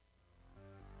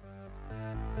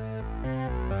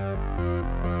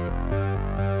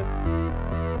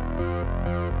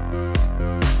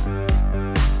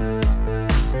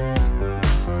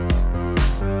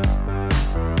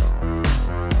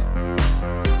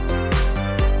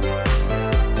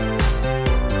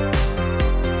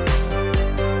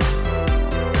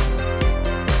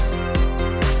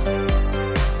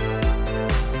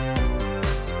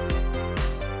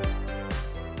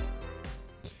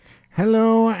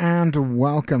and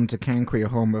welcome to Can Queer,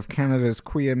 home of Canada's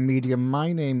queer media.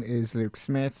 My name is Luke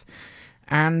Smith,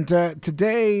 and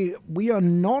today we are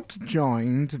not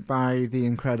joined by the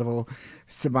incredible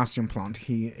Sebastian Plant.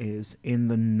 He is in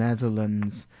the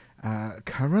Netherlands,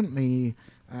 currently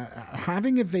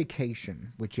having a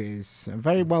vacation, which is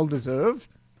very well deserved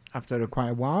after quite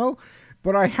a while.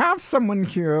 But I have someone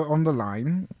here on the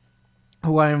line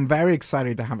who I am very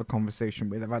excited to have a conversation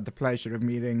with. I've had the pleasure of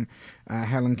meeting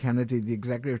Helen Kennedy, the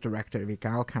Executive Director of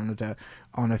EGALE Canada,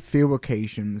 on a few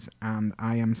occasions, and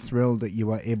I am thrilled that you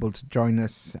are able to join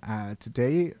us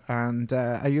today. And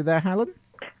are you there, Helen?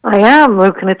 I am,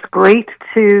 Luke, and it's great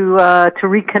to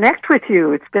reconnect with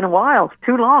you. It's been a while,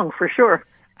 too long for sure.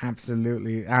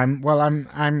 Absolutely. I'm glad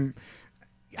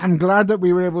that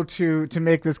we were able to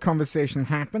make this conversation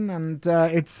happen, and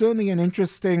it's certainly an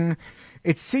interesting.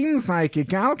 It seems like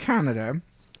EGALE Canada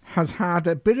has had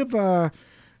a bit of a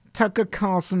Tucker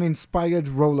Carlson inspired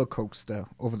roller coaster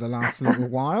over the last little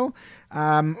while.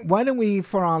 Why don't we,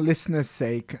 for our listeners'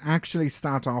 sake, actually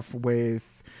start off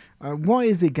with what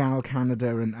is EGALE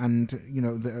Canada, and you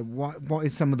know what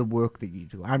is some of the work that you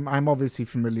do? I'm obviously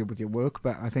familiar with your work,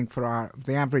 but I think for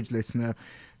the average listener,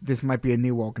 this might be a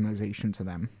new organization to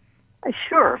them.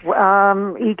 Sure.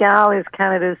 EGALE is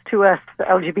Canada's 2th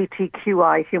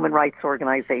LGBTQI human rights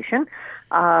organization.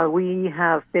 We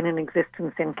have been in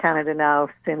existence in Canada now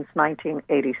since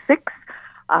 1986.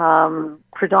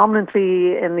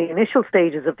 Predominantly in the initial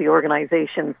stages of the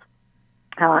organization's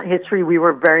history, we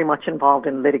were very much involved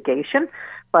in litigation,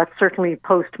 but certainly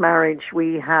post-marriage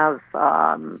we have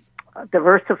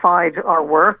diversified our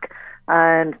work,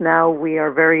 and now we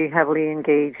are very heavily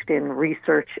engaged in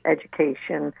research,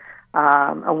 education,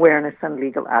 awareness and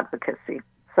legal advocacy.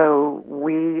 So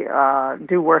we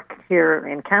do work here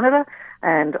in Canada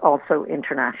and also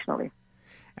internationally.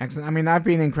 Excellent. I mean, I've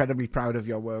been incredibly proud of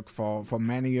your work for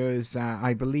many years.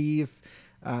 I believe,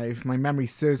 if my memory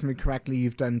serves me correctly,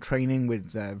 you've done training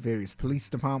with various police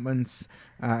departments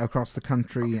across the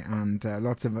country and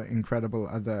lots of incredible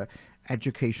other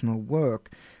educational work.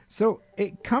 So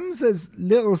it comes as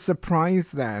little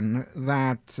surprise then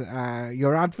that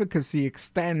your advocacy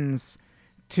extends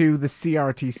to the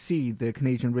CRTC, the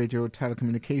Canadian Radio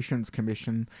Telecommunications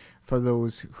Commission, for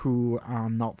those who are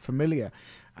not familiar.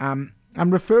 I'm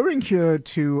referring here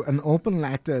to an open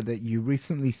letter that you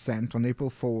recently sent on April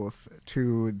 4th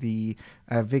to the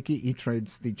Vicky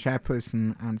Etheridge, the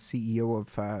chairperson and CEO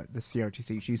of the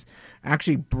CRTC. She's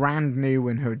actually brand new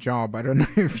in her job. I don't know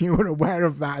if you were aware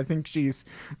of that. I think she's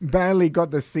barely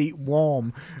got the seat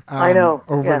warm. I know.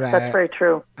 Over yes, there. That's very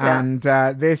true. Yeah. And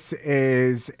this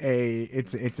is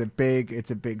it's a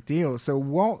big deal. So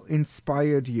what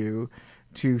inspired you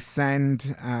to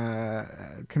send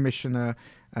Chairperson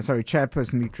Etheridge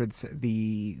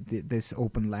this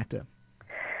open letter?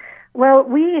 Well,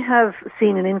 we have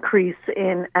seen an increase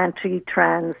in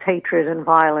anti-trans hatred and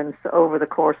violence over the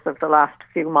course of the last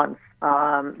few months.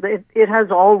 It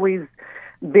has always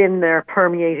been there,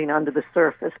 permeating under the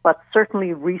surface, but certainly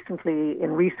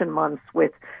in recent months,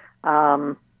 with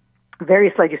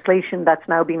various legislation that's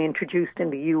now being introduced in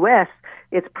the U.S.,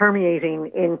 it's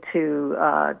permeating into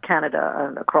Canada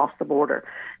and across the border.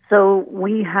 So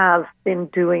we have been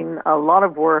doing a lot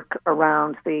of work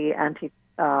around the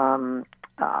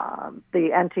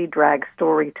anti-drag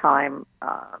story time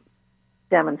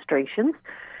demonstrations,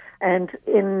 and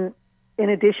in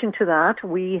addition to that,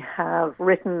 we have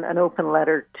written an open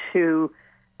letter to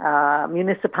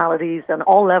municipalities and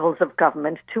all levels of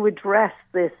government to address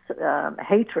this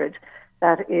hatred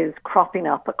that is cropping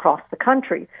up across the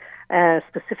country.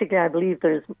 Specifically, I believe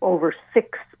there's over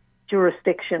 6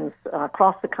 jurisdictions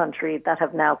across the country that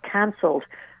have now cancelled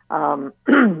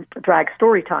drag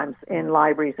story times in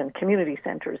libraries and community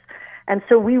centres. And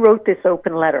so we wrote this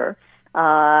open letter,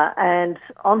 and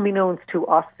unbeknownst to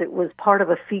us, it was part of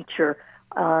a feature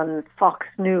on Fox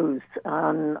News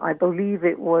on, I believe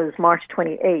it was March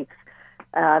 28th.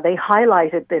 They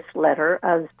highlighted this letter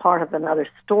as part of another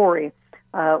story,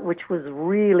 which was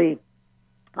really,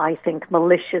 I think,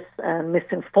 malicious and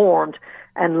misinformed,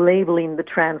 and labeling the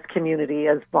trans community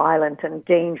as violent and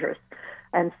dangerous.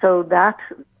 And so that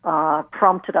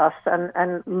prompted us,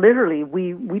 and literally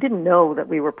we didn't know that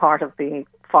we were part of the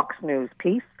Fox News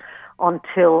piece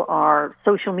until our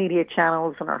social media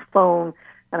channels and our phone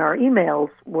and our emails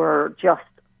were just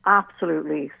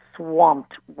absolutely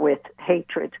swamped with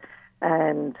hatred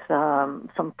and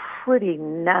some pretty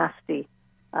nasty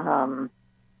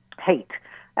hate.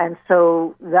 And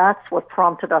so that's what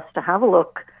prompted us to have a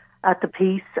look at the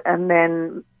piece and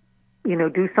then,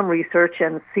 do some research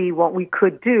and see what we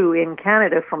could do in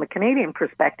Canada from a Canadian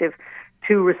perspective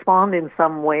to respond in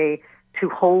some way to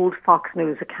hold Fox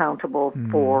News accountable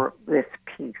for this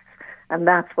piece. And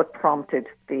that's what prompted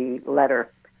the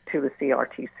letter to the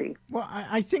CRTC. Well,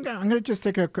 I think I'm going to just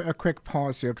take a quick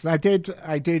pause here, because I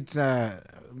did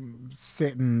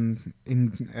sit and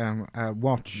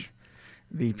watch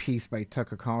the piece by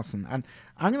Tucker Carlson, and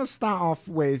I'm going to start off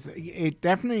with, it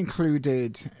definitely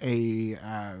included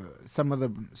some of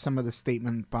the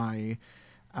statement by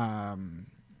a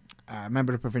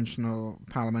member of provincial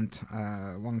parliament,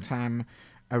 long time,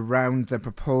 around the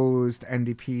proposed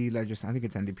NDP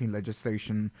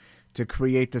legislation to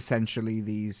create essentially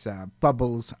these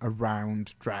bubbles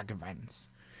around drag events,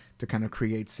 to kind of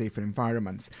create safer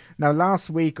environments. Now, last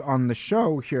week on the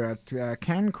show here at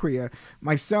Can Queer,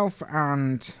 myself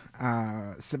and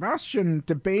Sebastian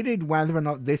debated whether or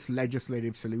not this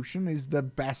legislative solution is the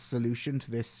best solution to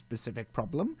this specific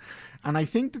problem. And I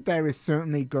think that there is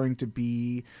certainly going to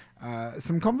be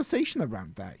some conversation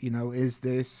around that. You know, is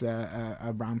this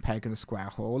a round peg in a square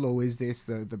hole, or is this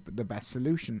the best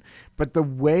solution? But the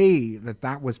way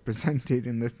that was presented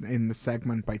in the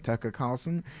segment by Tucker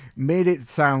Carlson made it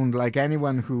sound like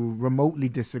anyone who remotely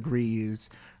disagrees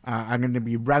are going to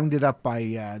be rounded up by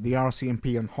the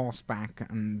RCMP on horseback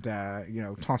and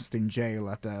tossed in jail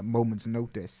at a moment's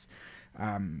notice.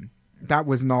 That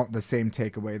was not the same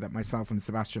takeaway that myself and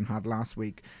Sebastian had last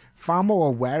week. Far more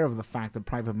aware of the fact that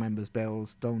private members'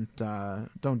 bills don't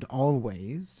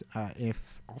always,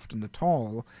 if often at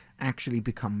all, actually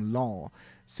become law.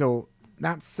 So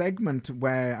that segment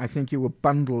where I think you were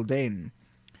bundled in,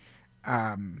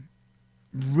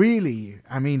 really,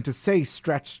 I mean, to say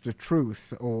stretched the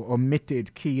truth or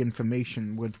omitted key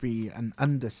information would be an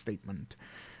understatement.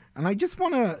 And I just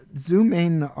want to zoom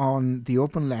in on the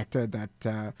open letter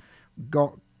that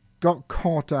got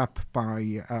caught up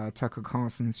by Tucker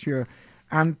Carlson's here,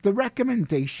 and the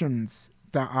recommendations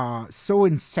that are so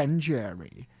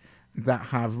incendiary that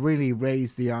have really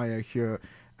raised the ire here.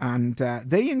 And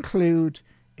they include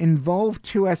involve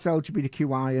 2S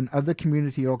LGBTQI and other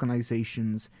community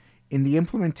organizations in the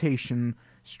implementation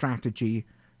strategy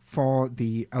for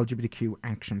the LGBTQ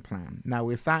action plan. Now,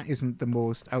 if that isn't the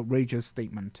most outrageous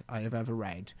statement I have ever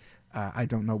read, I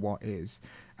don't know what is.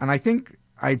 And I think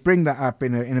I bring that up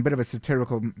in a bit of a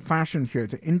satirical fashion here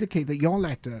to indicate that your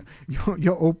letter,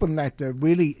 your open letter,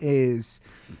 really is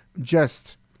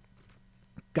just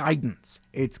guidance.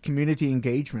 It's community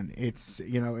engagement. It's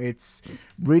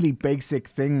really basic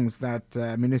things that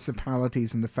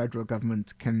municipalities and the federal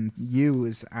government can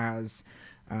use as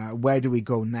where do we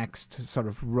go next sort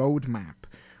of roadmap.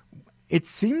 It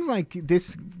seems like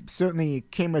this certainly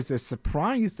came as a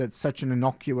surprise that such an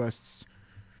innocuous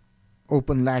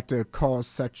open letter caused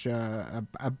such a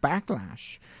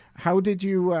backlash. How did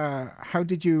you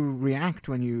react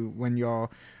when your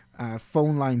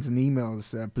phone lines and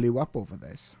emails blew up over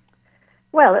this?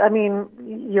 Well, I mean,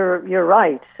 you're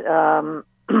right.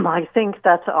 I think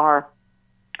that our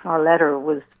letter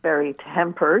was very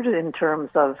tempered in terms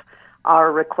of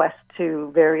our request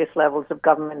to various levels of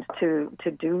government to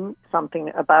do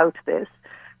something about this.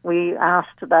 We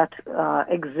asked that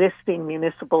existing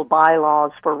municipal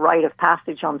bylaws for rite of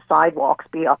passage on sidewalks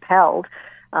be upheld,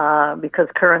 because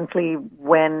currently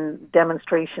when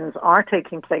demonstrations are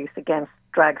taking place against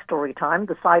drag story time,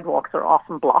 the sidewalks are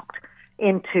often blocked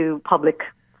into public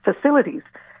facilities.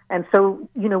 And so,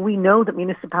 we know that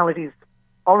municipalities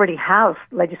already have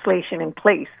legislation in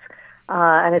place,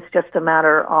 and it's just a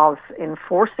matter of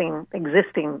enforcing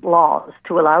existing laws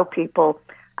to allow people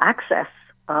access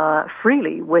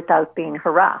freely without being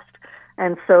harassed.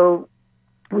 And so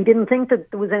we didn't think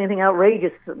that there was anything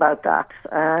outrageous about that.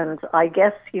 And I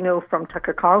guess, from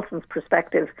Tucker Carlson's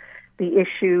perspective, the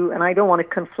issue, and I don't want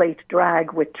to conflate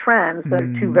drag with trans,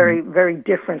 they're two very, very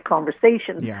different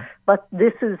conversations. Yeah. But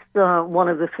this is one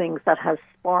of the things that has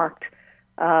sparked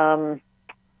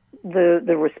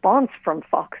the response from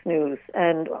Fox News.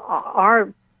 And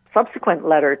our subsequent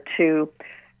letter to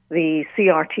the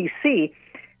CRTC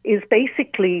is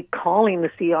basically calling the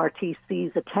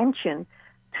CRTC's attention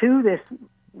to this,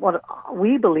 what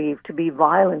we believe to be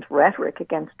violent rhetoric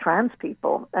against trans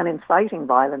people and inciting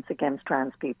violence against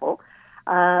trans people,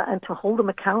 and to hold them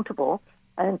accountable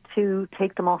and to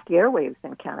take them off the airwaves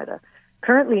in Canada.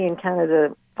 Currently in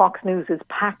Canada, Fox News is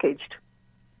packaged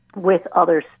with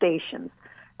other stations.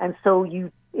 And so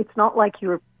it's not like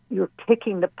you're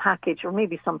picking the package, or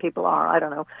maybe some people are, I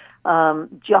don't know,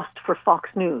 just for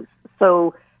Fox News.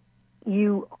 So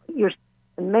you're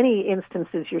in many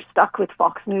instances, you're stuck with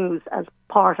Fox News as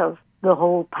part of the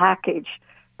whole package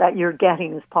that you're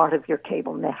getting as part of your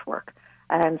cable network.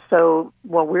 And so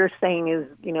what we're saying is,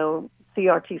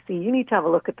 CRTC, you need to have a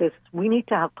look at this. We need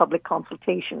to have public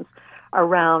consultations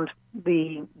around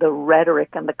the rhetoric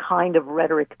and the kind of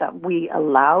rhetoric that we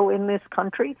allow in this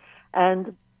country.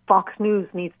 And Fox News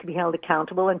needs to be held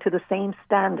accountable and to the same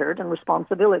standard and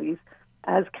responsibilities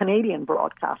as Canadian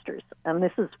broadcasters. And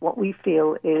this is what we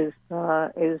feel is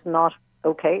not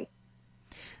okay.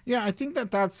 Yeah, I think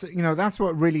that's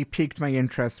what really piqued my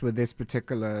interest with this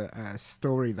particular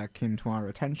story that came to our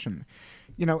attention.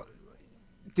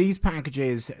 These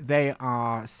packages, they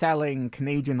are selling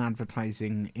Canadian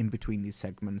advertising in between these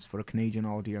segments for a Canadian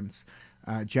audience,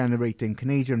 generating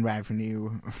Canadian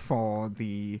revenue for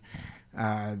the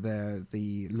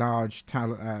large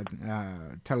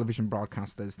television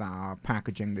broadcasters that are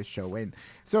packaging this show in.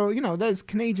 So, there's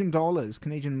Canadian dollars,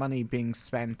 Canadian money being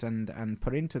spent and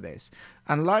put into this.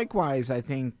 And likewise, I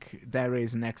think there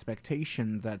is an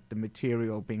expectation that the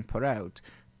material being put out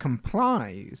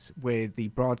complies with the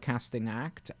Broadcasting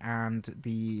Act and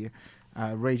the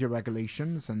radio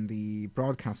regulations and the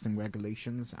broadcasting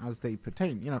regulations as they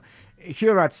pertain.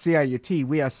 Here at CRTC,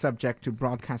 we are subject to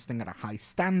broadcasting at a high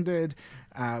standard.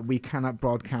 We cannot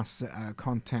broadcast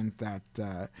content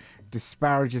that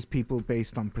disparages people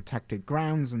based on protected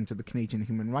grounds under the Canadian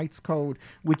Human Rights Code,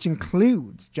 which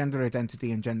includes gender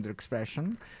identity and gender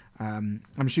expression.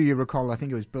 I'm sure you recall, I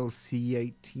think it was Bill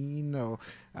C-18 or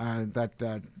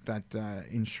that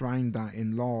enshrined that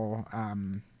in law.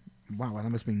 Wow, that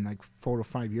must have been like 4 or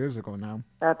 5 years ago now.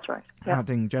 That's right. Yeah.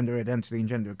 Adding gender identity and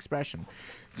gender expression.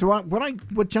 So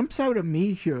what jumps out at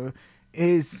me here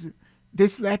is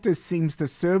this letter seems to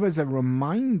serve as a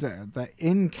reminder that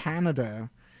in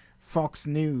Canada, Fox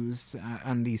News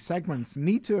and these segments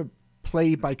need to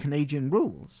play by Canadian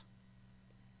rules.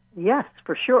 Yes,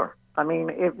 for sure. I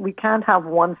mean, we can't have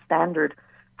one standard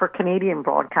for Canadian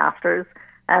broadcasters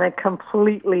and a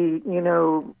completely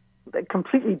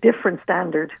different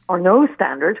standard or no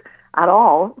standard at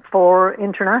all for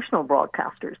international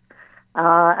broadcasters.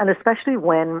 And especially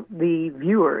when the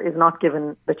viewer is not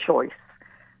given the choice.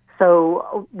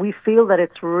 So we feel that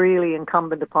it's really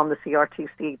incumbent upon the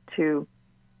CRTC to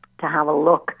have a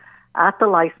look at the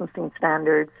licensing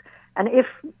standards. And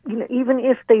even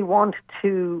if they want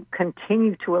to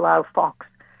continue to allow Fox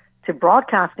to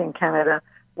broadcast in Canada,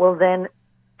 well, then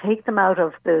take them out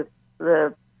of the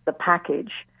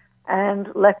package and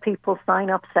let people sign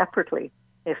up separately.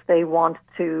 If they want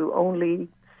to only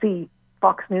see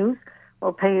Fox News,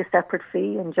 well, pay a separate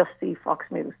fee and just see Fox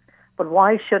News. But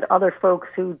why should other folks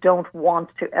who don't want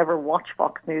to ever watch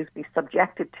Fox News be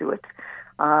subjected to it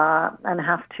and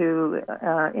have to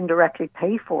indirectly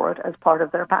pay for it as part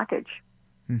of their package?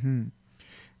 Mm-hmm.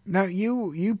 Now,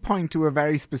 you point to a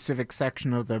very specific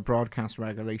section of the broadcast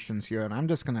regulations here, and I'm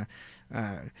just going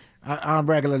to... our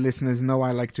regular listeners know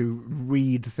I like to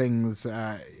read things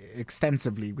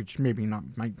extensively, which might be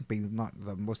not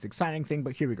the most exciting thing,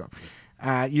 but here we go.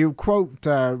 You quote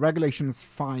Regulations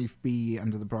 5B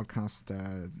under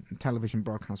the television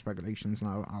broadcast regulations,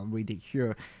 and I'll read it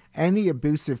here. Any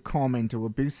abusive comment or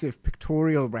abusive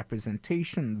pictorial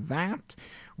representation that,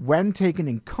 when taken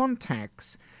in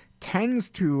context, tends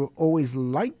to or is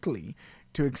likely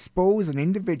to expose an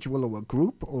individual or a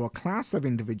group or a class of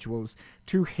individuals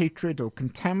to hatred or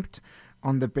contempt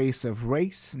on the basis of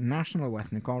race, national or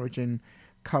ethnic origin,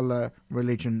 color,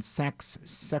 religion, sex,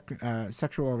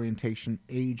 sexual orientation,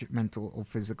 age, mental or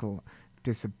physical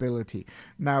disability.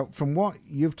 Now, from what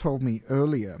you've told me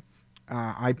earlier,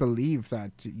 I believe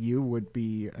that you would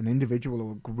be an individual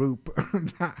or group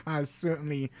that has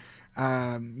certainly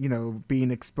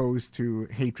being exposed to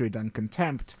hatred and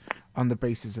contempt on the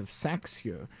basis of sex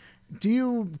here. Do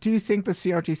you think the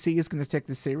CRTC is going to take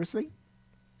this seriously?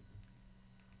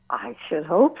 I should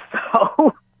hope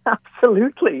so.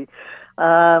 Absolutely.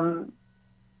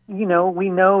 We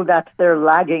know that they're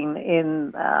lagging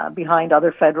in behind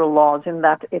other federal laws in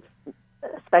that it's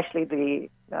especially the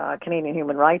Canadian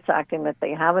Human Rights Act, in that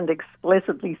they haven't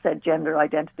explicitly said gender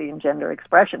identity and gender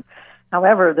expression.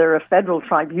 However, they're a federal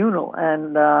tribunal,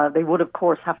 and they would, of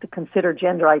course, have to consider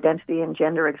gender identity and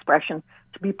gender expression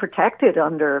to be protected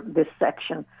under this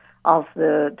section of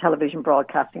the Television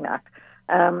Broadcasting Act.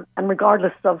 And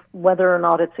regardless of whether or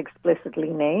not it's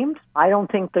explicitly named, I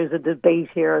don't think there's a debate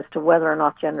here as to whether or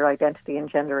not gender identity and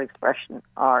gender expression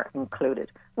are included.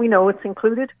 We know it's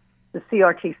included. The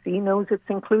CRTC knows it's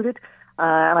included.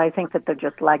 And I think that they're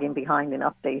just lagging behind in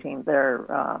updating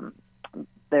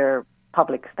their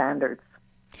public standards.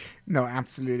 No,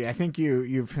 absolutely. I think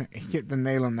you've hit the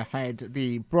nail on the head.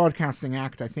 The Broadcasting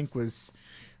Act, I think, was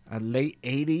late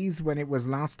 80s when it was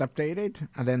last updated,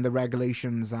 and then the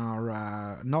regulations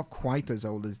are not quite as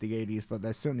old as the 80s, but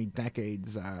they're certainly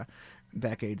decades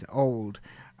old.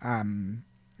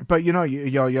 But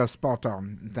you're spot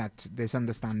on that this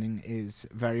understanding is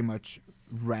very much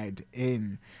read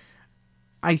in.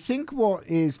 I think what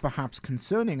is perhaps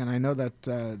concerning, and I know that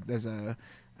there's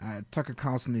Tucker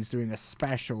Carlson is doing a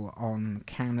special on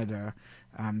Canada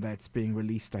that's being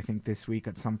released, I think, this week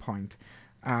at some point.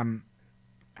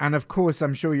 And of course,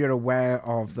 I'm sure you're aware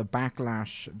of the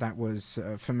backlash that was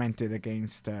fomented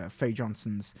against Faye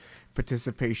Johnson's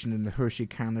participation in the Hershey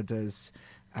Canada's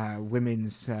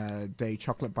Women's Day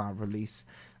chocolate bar release.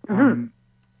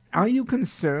 Are you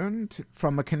concerned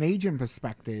from a Canadian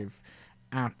perspective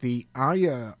at the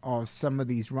ire of some of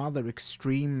these rather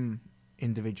extreme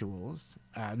individuals,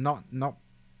 not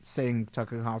saying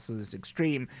Tucker Carlson is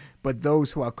extreme, but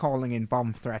those who are calling in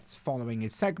bomb threats following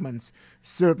his segments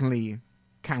certainly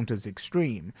count as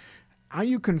extreme? Are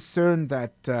you concerned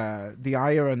that the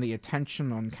ire and the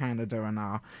attention on Canada and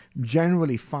our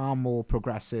generally far more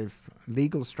progressive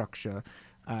legal structure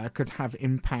could have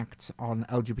impacts on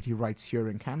LGBT rights here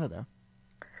in Canada?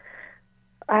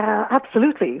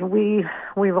 Absolutely. We've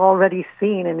already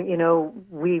seen, and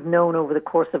we've known over the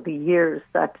course of the years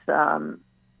that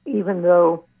even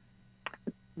though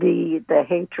the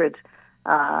hatred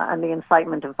and the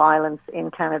incitement of violence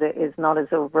in Canada is not as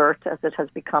overt as it has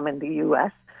become in the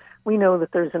U.S., we know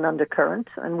that there's an undercurrent,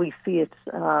 and we see it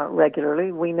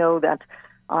regularly. We know that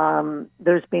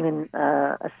there's been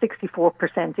a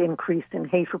 64% increase in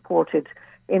hate-reported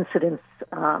incidents,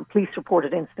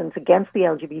 police-reported incidents against the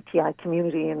LGBTI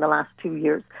community in the last 2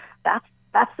 years.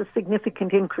 That's a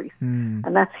significant increase,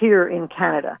 and that's here in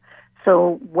Canada.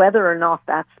 So whether or not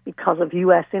that's because of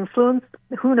U.S. influence,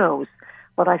 who knows?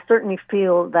 But I certainly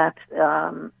feel that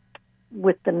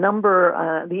with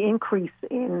the increase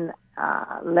in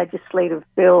legislative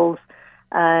bills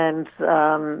and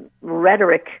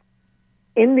rhetoric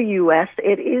in the U.S.,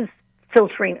 it is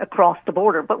filtering across the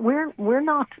border. But we're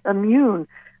not immune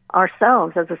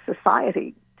ourselves as a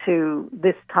society to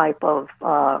this type of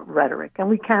rhetoric. And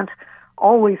we can't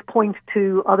always point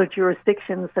to other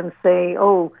jurisdictions and say,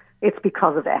 oh, it's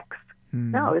because of X.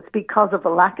 No, it's because of the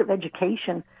lack of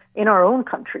education in our own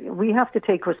country. We have to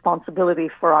take responsibility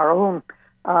for our own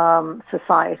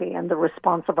society and the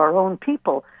response of our own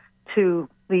people to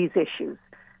these issues.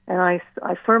 And I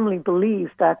firmly believe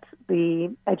that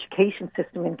the education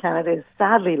system in Canada is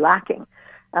sadly lacking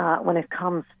when it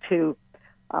comes to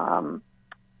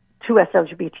us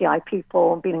LGBTI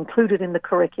people being included in the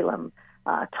curriculum,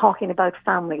 talking about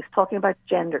families, talking about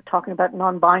gender, talking about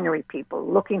non-binary people,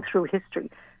 looking through history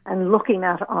and looking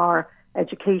at our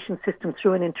education system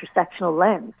through an intersectional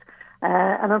lens.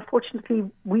 And unfortunately,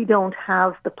 we don't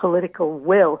have the political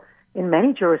will in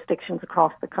many jurisdictions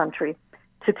across the country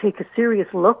to take a serious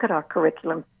look at our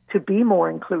curriculum to be more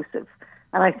inclusive.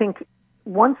 And I think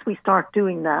once we start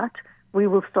doing that, we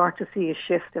will start to see a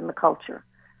shift in the culture.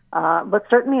 But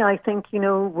certainly I think,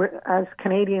 as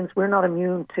Canadians, we're not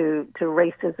immune to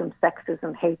racism,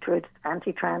 sexism, hatred,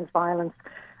 anti-trans violence.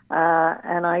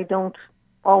 And I don't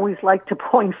always like to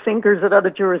point fingers at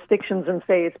other jurisdictions and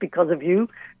say it's because of you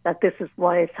that this is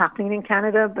why it's happening in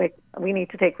Canada. But we need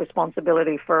to take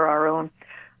responsibility for our own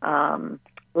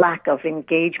lack of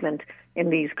engagement in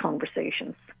these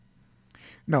conversations.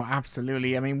 No,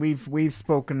 absolutely. I mean, we've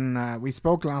spoken. We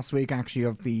spoke last week, actually,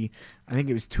 of I think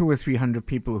it was 200 or 300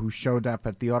 people who showed up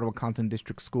at the Ottawa Carleton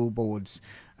District School Board's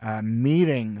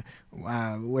meeting,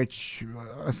 which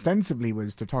ostensibly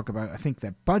was to talk about, I think,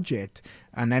 their budget,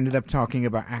 and ended up talking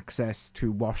about access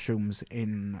to washrooms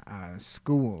in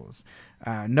schools,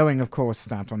 knowing, of course,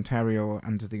 that Ontario,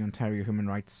 under the Ontario Human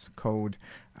Rights Code,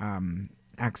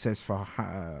 access for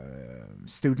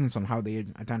students on how they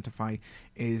identify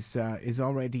is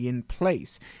already in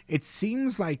place. It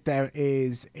seems like there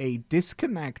is a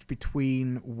disconnect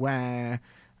between where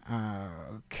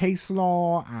case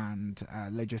law and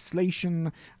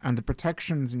legislation and the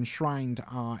protections enshrined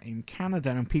are in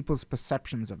Canada and people's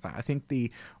perceptions of that. I think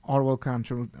the Ottawa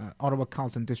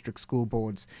Carleton District School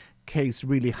Board's case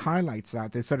really highlights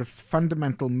that. There's sort of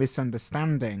fundamental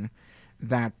misunderstanding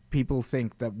that people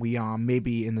think that we are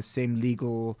maybe in the same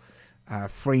legal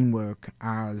framework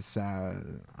as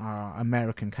our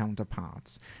American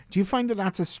counterparts. Do you find that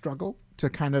that's a struggle to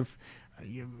kind of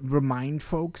remind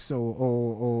folks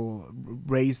or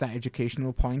raise that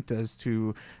educational point as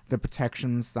to the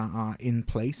protections that are in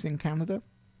place in Canada?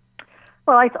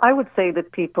 Well, I would say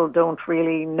that people don't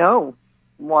really know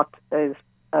what is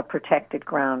a protected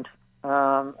ground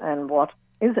and what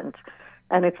isn't.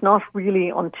 And it's not really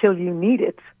until you need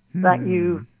it that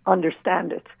you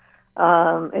understand it.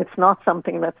 It's not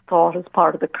something that's taught as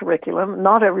part of the curriculum.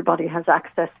 Not everybody has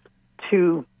access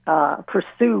to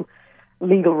pursue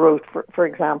legal route, for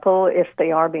example, if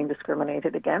they are being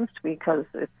discriminated against, because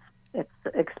it's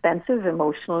expensive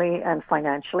emotionally and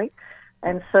financially.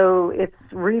 And so it's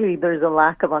really, there's a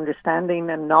lack of understanding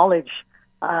and knowledge,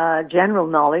 general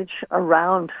knowledge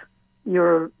around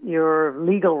your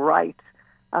legal rights.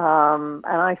 And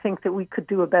I think that we could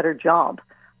do a better job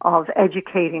of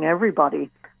educating everybody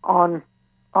on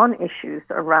issues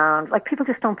around, like, people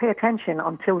just don't pay attention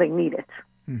until they need it.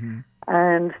 Mm-hmm.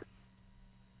 And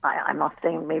I'm not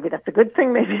saying maybe that's a good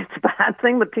thing, maybe it's a bad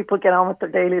thing, but people get on with their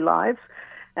daily lives.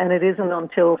 And it isn't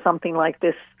until something like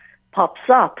this pops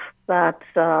up that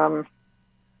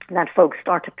that folks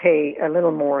start to pay a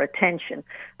little more attention.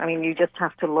 I mean, you just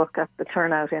have to look at the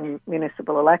turnout in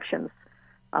municipal elections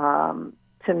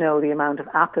to know the amount of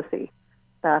apathy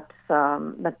that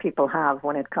people have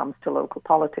when it comes to local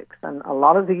politics. And a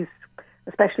lot of these,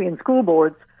 especially in school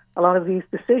boards, a lot of these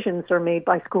decisions are made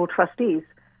by school trustees.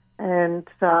 And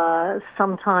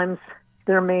sometimes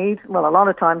they're made, well, a lot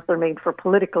of times they're made for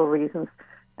political reasons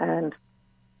and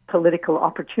political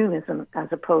opportunism as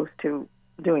opposed to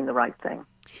doing the right thing.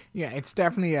 Yeah, it's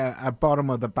definitely a bottom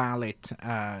of the ballot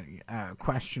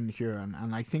question here.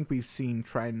 And I think we've seen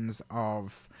trends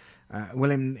of,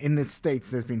 in the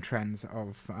States, there's been trends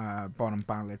of bottom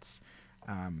ballots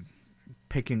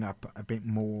picking up a bit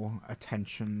more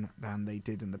attention than they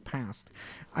did in the past.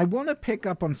 I want to pick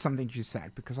up on something you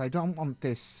said, because I don't want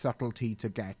this subtlety to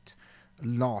get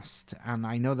lost. And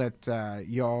I know that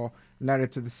your letter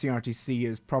to the CRTC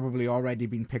has probably already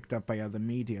been picked up by other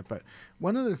media, but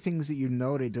one of the things that you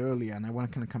noted earlier, and I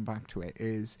want to kind of come back to it,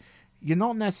 is you're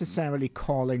not necessarily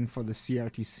calling for the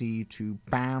CRTC to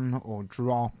ban or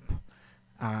drop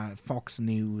Fox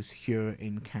News here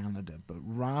in Canada, but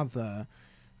rather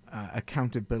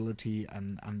accountability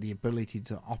and the ability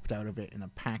to opt out of it in a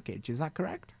package. Is that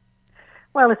correct?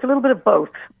 Well, it's a little bit of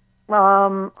both.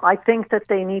 I think that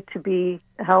they need to be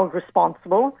held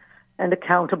responsible and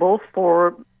accountable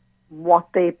for what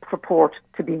they purport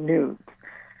to be news.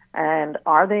 And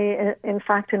are they, in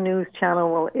fact, a news channel?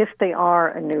 Well, if they are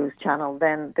a news channel,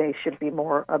 then they should be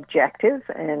more objective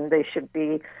and they should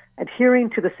be adhering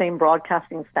to the same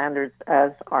broadcasting standards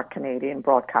as our Canadian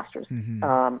broadcasters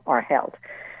are held.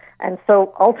 And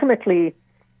so ultimately,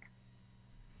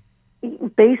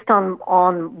 based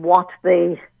on what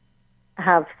they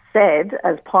have said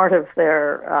as part of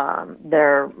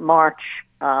their March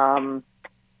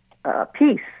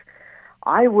piece,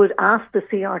 I would ask the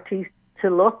CRT to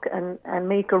look and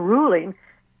make a ruling.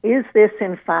 Is this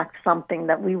in fact something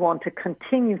that we want to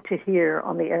continue to hear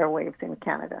on the airwaves in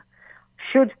Canada?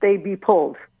 Should they be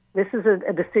pulled? This is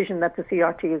a decision that the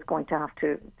CRT is going to have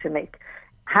to make.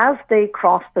 Have they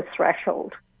crossed the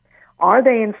threshold? Are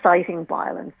they inciting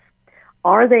violence?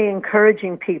 Are they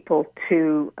encouraging people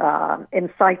to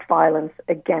incite violence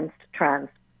against trans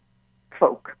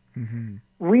folk? Mm-hmm.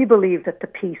 We believe that the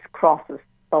piece crosses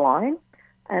the line,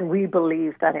 and we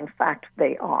believe that, in fact,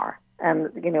 they are.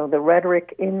 And, the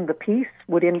rhetoric in the piece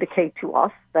would indicate to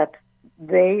us that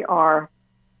they are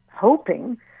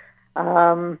hoping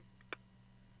to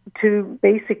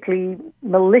basically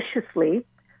maliciously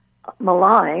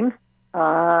malign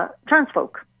trans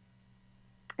folk.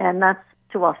 And that's,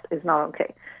 to us, is not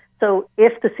okay. So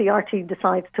if the CRT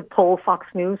decides to pull Fox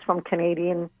News from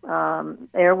Canadian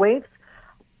airwaves,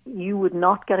 you would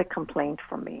not get a complaint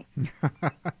from me.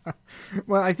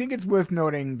 Well, I think it's worth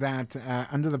noting that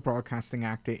under the Broadcasting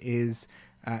Act, it is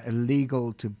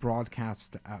illegal to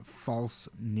broadcast false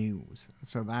news.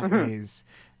 So that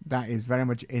is very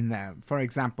much in there. For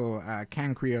example,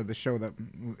 Cancria, the show that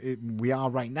we are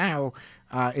right now,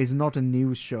 is not a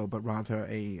news show, but rather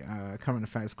a current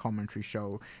affairs commentary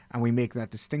show. And we make that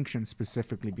distinction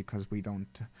specifically because we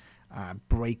don't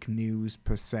break news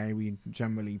per se. We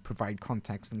generally provide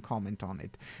context and comment on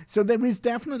it. So there is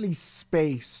definitely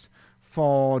space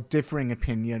for differing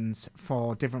opinions,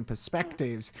 for different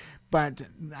perspectives, but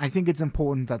I think it's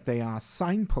important that they are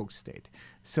signposted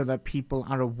so that people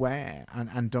are aware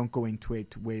and don't go into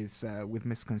it with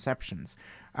misconceptions.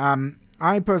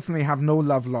 I personally have no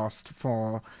love lost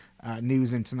for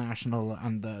News International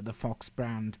and the Fox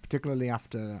brand, particularly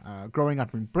after growing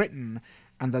up in Britain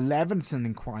and the Levinson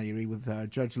inquiry with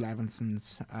Judge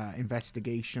Levinson's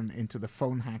investigation into the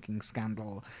phone hacking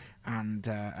scandal and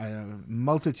a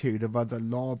multitude of other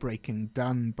law-breaking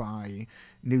done by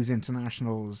News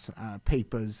International's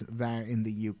papers there in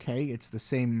the UK. It's the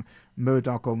same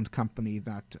Murdoch-owned company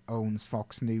that owns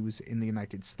Fox News in the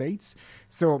United States.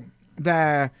 So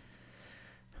they're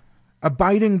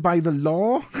abiding by the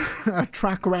law. A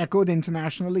track record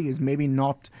internationally is maybe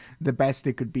not the best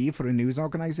it could be for a news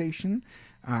organization.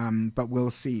 But we'll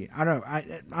see. I don't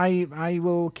know. I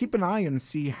will keep an eye and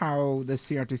see how the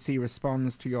CRTC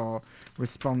responds to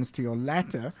your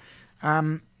letter.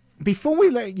 Before we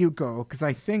let you go, because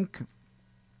I think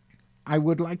I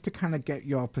would like to kind of get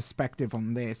your perspective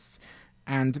on this,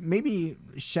 and maybe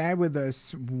share with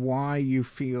us why you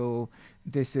feel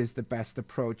this is the best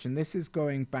approach. And this is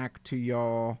going back to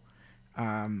your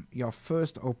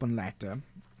first open letter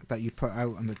that you put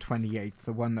out on the 28th,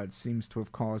 the one that seems to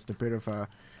have caused a bit of a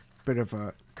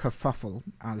kerfuffle,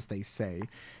 as they say.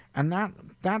 And that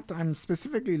I'm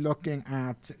specifically looking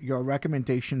at your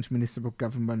recommendation to municipal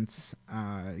governments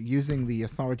using the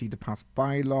authority to pass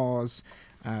bylaws,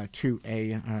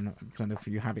 2A, I don't know if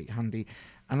you have it handy,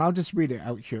 and I'll just read it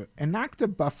out here. Enact a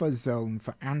buffer zone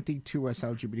for anti-2S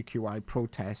LGBTQI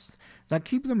protests that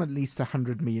keep them at least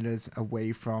 100 meters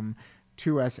away from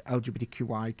 2S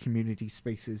LGBTQI community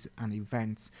spaces and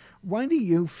events. Why do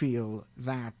you feel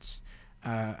that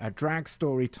a drag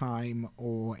story time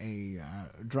or a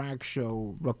drag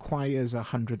show requires a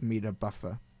 100-meter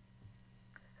buffer?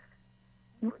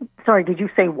 Sorry, did you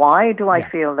say why do I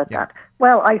feel that?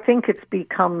 Well, I think it's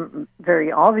become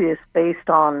very obvious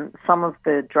based on some of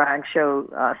the drag show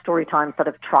story times that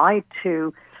have tried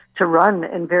to run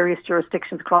in various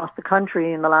jurisdictions across the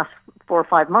country in the last 4 or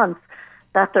 5 months,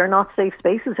 that they're not safe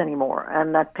spaces anymore,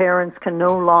 and that parents can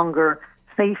no longer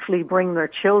safely bring their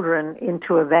children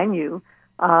into a venue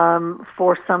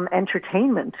for some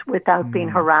entertainment without being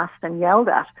harassed and yelled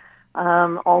at.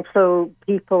 Also,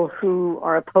 people who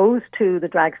are opposed to the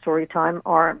drag story time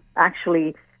are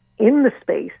actually in the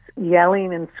space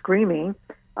yelling and screaming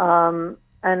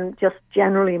and just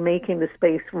generally making the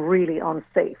space really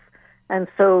unsafe. And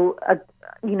so,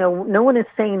 no one is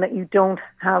saying that you don't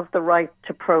have the right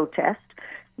to protest.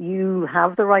 You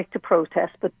have the right to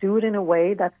protest, but do it in a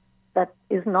way that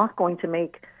is not going to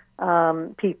make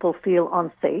people feel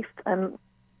unsafe. And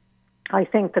I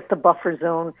think that the buffer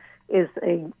zone is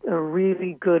a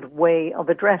really good way of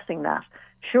addressing that.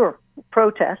 Sure,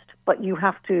 protest, but you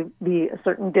have to be a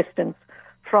certain distance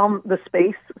from the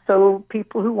space so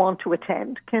people who want to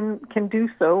attend can do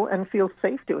so and feel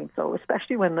safe doing so,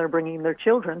 especially when they're bringing their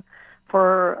children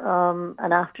for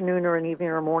an afternoon or an evening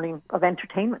or morning of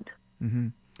entertainment. Mm-hmm.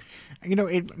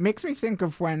 It makes me think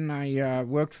of when I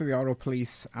worked for the Ottawa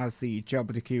Police as the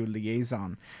LGBTQ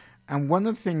liaison. And one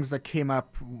of the things that came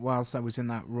up whilst I was in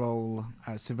that role,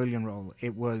 civilian role,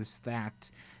 it was that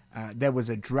there was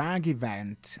a drag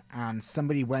event and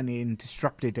somebody went in,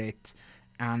 disrupted it,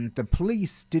 and the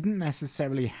police didn't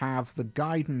necessarily have the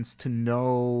guidance to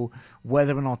know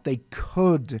whether or not they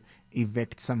could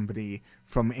evict somebody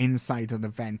from inside an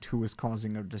event who was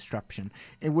causing a disruption.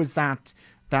 It was that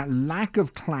lack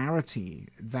of clarity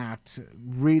that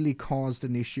really caused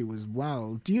an issue as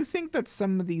well. Do you think that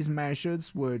some of these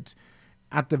measures would,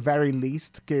 at the very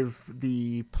least, give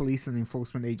the police and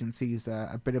enforcement agencies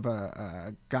a bit of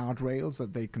a guardrails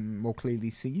that they can more clearly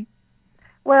see?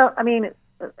 Well, I mean,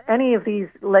 any of these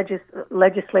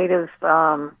legislative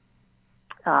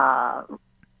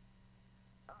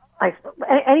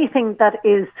anything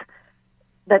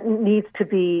that needs to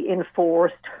be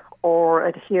enforced or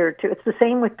adhered to. It's the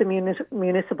same with the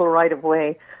municipal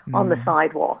right-of-way on the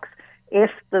sidewalks.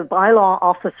 If the bylaw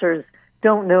officers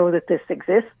don't know that this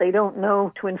exists, they don't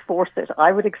know to enforce it.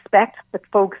 I would expect that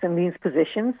folks in these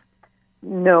positions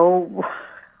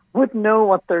would know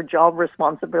what their job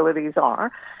responsibilities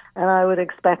are, and I would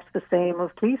expect the same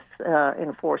of police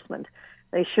enforcement.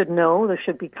 They should know, there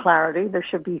should be clarity, there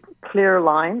should be clear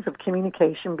lines of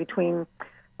communication between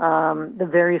the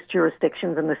various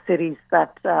jurisdictions and the cities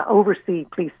that oversee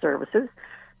police services.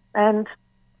 And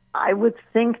I would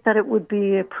think that it would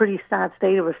be a pretty sad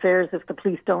state of affairs if the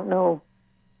police don't know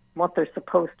what they're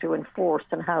supposed to enforce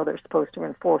and how they're supposed to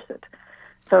enforce it.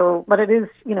 So, but it is,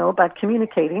 about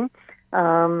communicating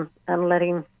and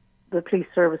letting the police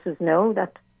services know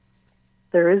that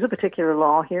there is a particular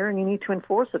law here and you need to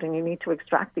enforce it, and you need to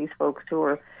extract these folks who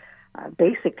are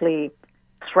basically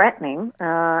threatening,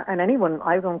 and anyone,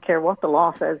 I don't care what the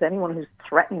law says, anyone who's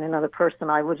threatening another person,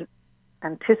 I would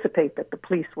anticipate that the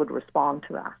police would respond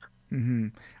to that. Mm-hmm.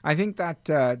 I think that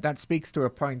that speaks to a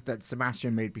point that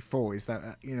Sebastian made before, is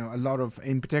that, a lot of,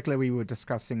 in particular, we were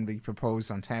discussing the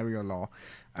proposed Ontario law.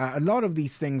 A lot of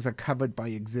these things are covered by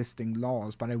existing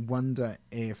laws, but I wonder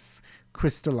if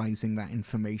crystallizing that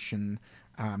information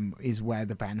is where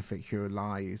the benefit here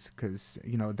lies, because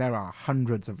there are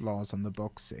hundreds of laws on the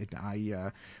books.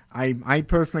 I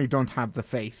personally don't have the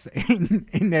faith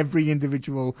in every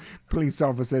individual police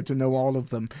officer to know all of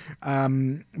them,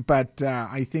 but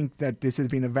I think that this has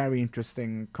been a very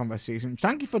interesting conversation.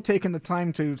 Thank you for taking the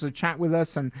time to chat with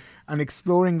us and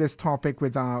exploring this topic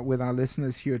with our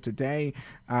listeners here today.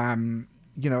 Do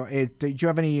you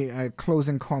have any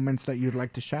closing comments that you'd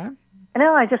like to share?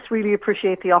 No, I just really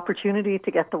appreciate the opportunity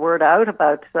to get the word out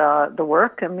about the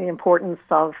work and the importance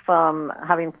of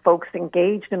having folks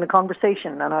engaged in the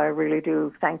conversation. And I really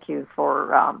do thank you for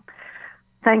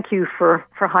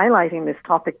highlighting this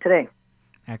topic today.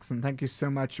 Excellent. Thank you so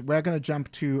much. We're going to jump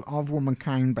to Of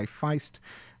Womankind by Fiest,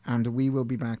 and we will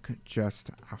be back just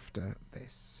after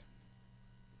this.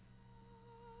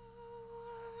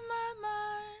 My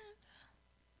mind,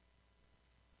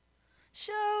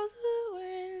 show the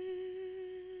wind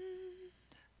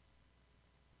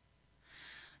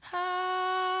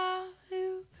how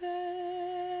you pass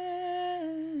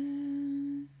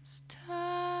time.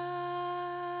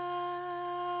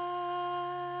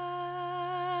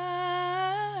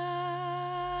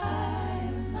 I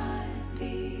might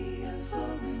be of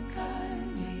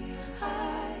womankind, I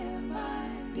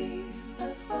might be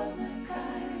of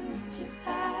womankind. What you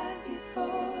had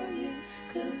before you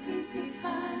could leave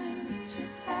behind. What you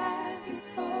had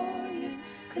before you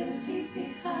could leave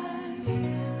behind.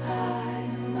 I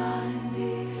might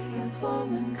be of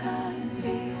womankind,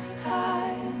 I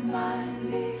might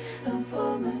be of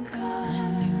womankind. I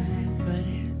knew it, but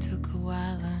it took a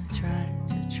while. I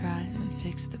tried and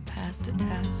fix the past a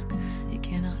task you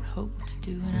cannot hope to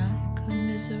do, and I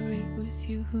commiserate with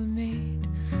you who made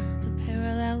the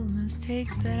parallel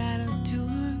mistakes that add up to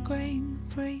her grain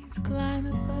praise. Climb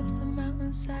above the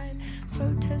mountainside,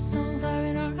 protest songs are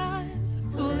in our eyes.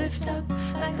 We'll lift up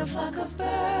like a flock of birds.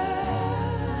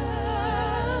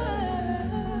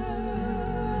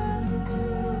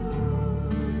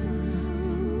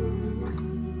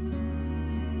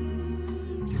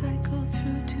 Cycle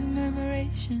through to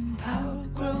murmuration, power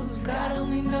grows, God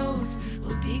only knows.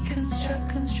 We'll deconstruct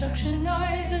construction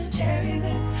noise of cherry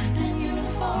lip and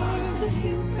uniform. The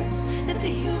hubris that the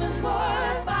humans wore,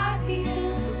 the body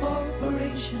is a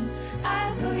corporation.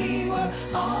 I believe we're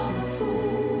all a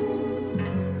fool.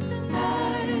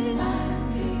 Tonight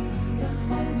might be of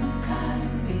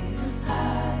womankind, I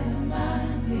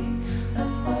might be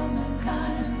of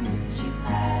womankind. What you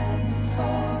had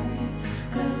before you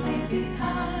could leave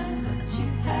behind. What you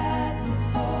had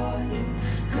before you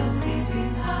could leave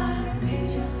behind.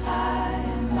 I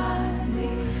might be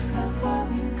of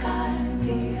womankind,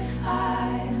 I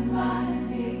might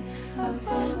be of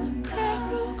womankind.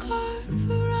 Tarot card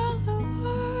for all the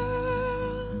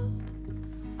world,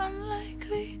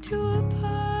 unlikely to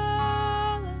apologize.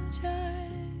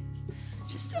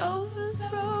 Just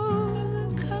overthrow the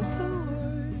cup of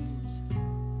words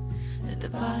that the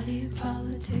body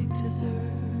politic deserves.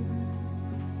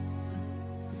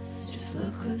 Just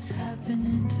look what's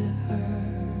happening to her.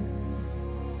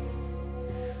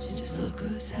 Just look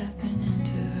what's happening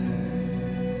to her.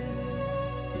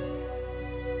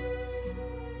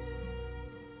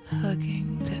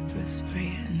 Hugging pepper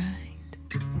spray at night.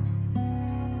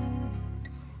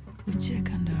 We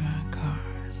check under our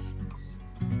cars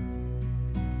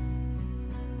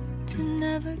to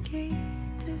navigate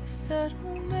this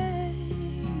settlement.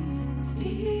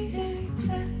 Be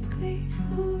exactly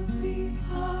who we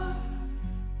are.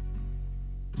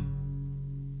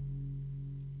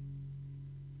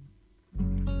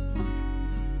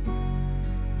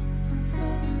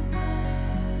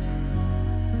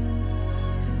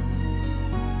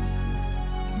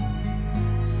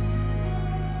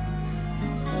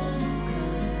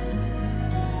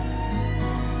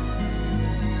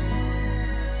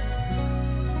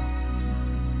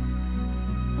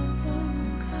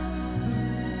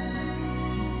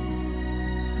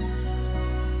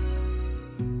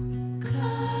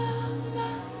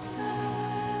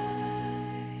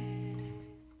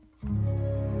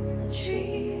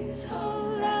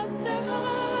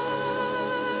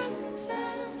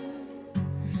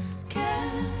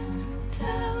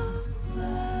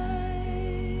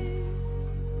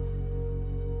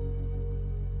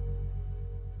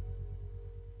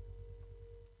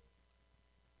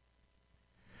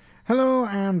 Hello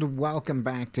and welcome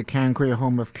back to Can Queer,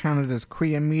 home of Canada's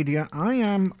queer media. I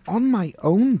am on my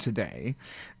own today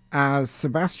as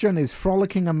Sebastian is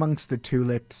frolicking amongst the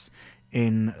tulips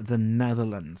in the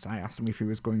Netherlands. I asked him if he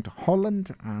was going to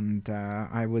Holland, and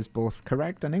I was both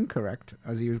correct and incorrect,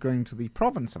 as he was going to the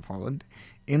province of Holland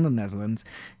in the Netherlands.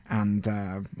 And,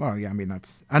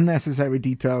 that's unnecessary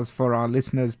details for our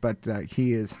listeners, but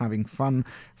he is having fun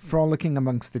frolicking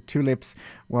amongst the tulips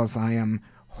whilst I am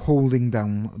holding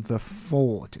down the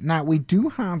fort. Now, we do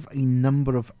have a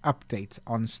number of updates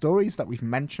on stories that we've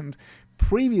mentioned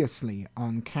previously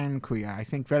on Can Queer. I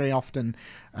think very often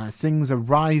things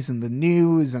arise in the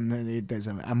news and there's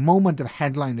a moment of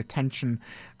headline attention,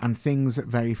 and things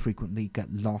very frequently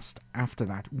get lost after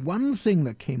that. One thing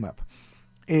that came up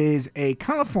is a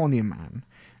California man,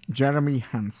 Jeremy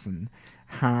Hansen,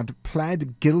 had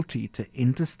pled guilty to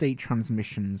interstate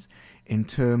transmissions in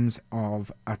terms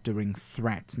of uttering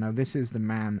threats. Now, this is the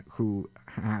man who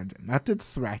had uttered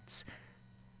threats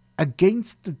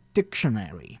against the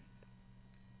dictionary.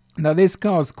 Now, this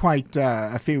caused quite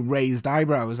a few raised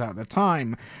eyebrows at the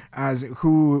time, as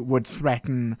who would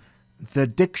threaten the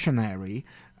dictionary.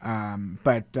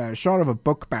 But short of a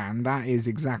book ban, that is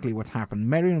exactly what happened.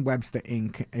 Merriam-Webster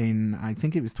Inc. in, I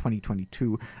think it was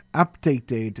 2022,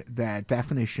 updated their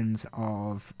definitions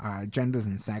of genders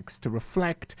and sex to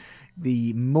reflect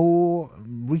the more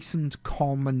recent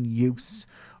common use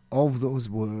of those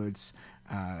words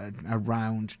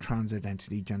around trans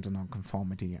identity, gender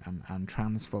nonconformity, and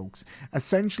trans folks,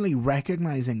 essentially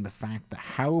recognizing the fact that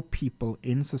how people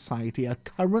in society are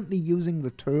currently using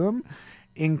the term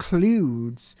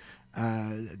includes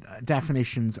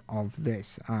definitions of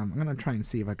this. I'm going to try and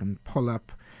see if I can pull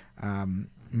up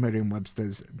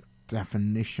Merriam-Webster's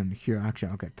definition here.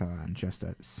 Actually, I'll get to that in just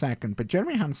a second. But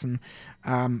Jeremy Hansen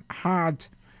had...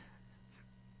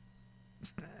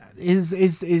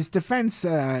 His defense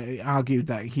argued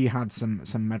that he had some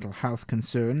mental health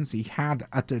concerns. He had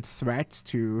uttered threats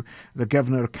to the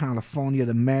governor of California,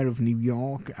 the mayor of New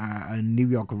York, a New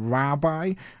York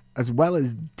rabbi, as well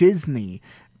as Disney.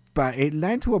 But it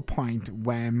led to a point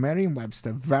where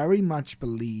Merriam-Webster very much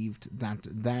believed that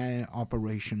their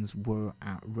operations were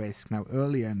at risk. Now,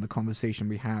 earlier in the conversation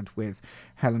we had with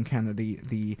Helen Kennedy,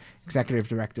 the executive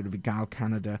director of EGALE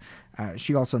Canada,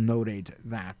 she also noted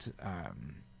that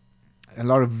a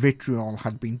lot of vitriol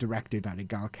had been directed at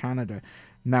EGALE Canada.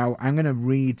 Now, I'm going to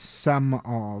read some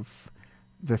of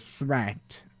the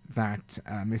threat that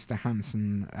Mr.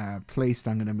 Hansen placed.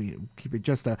 I'm going to keep it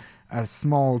just a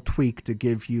small tweak to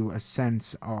give you a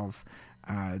sense of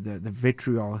the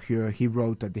vitriol here. He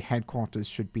wrote that the headquarters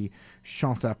should be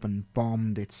shot up and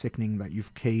bombed. It's sickening that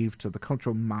you've caved to the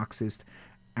cultural Marxist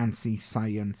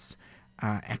anti-science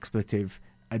expletive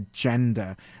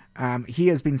agenda. He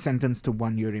has been sentenced to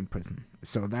 1 year in prison.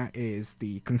 So that is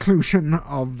the conclusion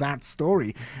of that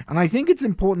story. And I think it's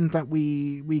important that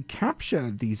we capture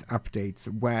these updates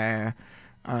where,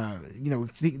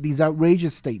 these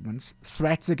outrageous statements,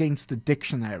 threats against the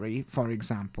dictionary, for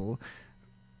example,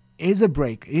 is a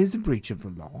breach of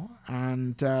the law,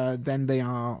 and then they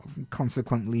are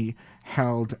consequently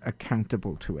held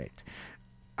accountable to it.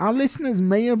 Our listeners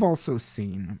may have also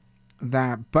seen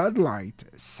that Bud Light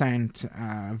sent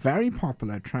very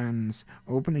popular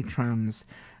openly trans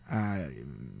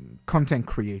content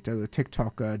creator, the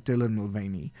TikToker Dylan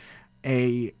Mulvaney,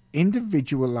 a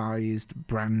individualized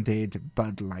branded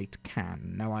Bud Light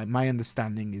can. Now, my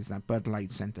understanding is that Bud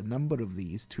Light sent a number of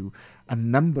these to a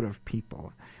number of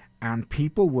people, and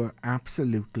people were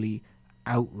absolutely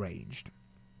outraged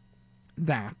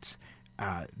that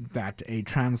a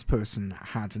trans person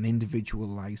had an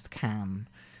individualized can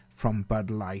from Bud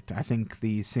Light. I think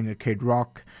the singer Kid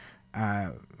Rock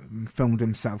filmed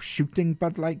himself shooting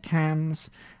Bud Light cans,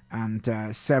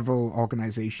 and several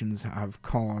organizations have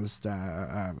called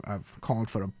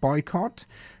for a boycott.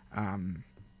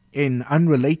 In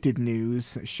unrelated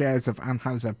news, shares of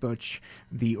Anheuser-Busch,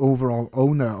 the overall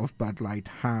owner of Bud Light,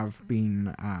 have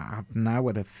been now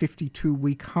at a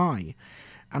 52-week high.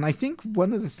 And I think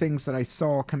one of the things that I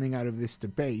saw coming out of this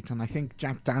debate, and I think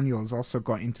Jack Daniels also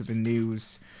got into the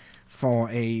news for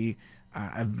a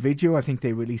video I think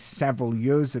they released several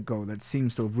years ago that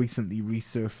seems to have recently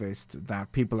resurfaced,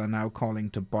 that people are now calling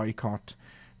to boycott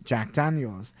Jack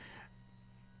Daniels.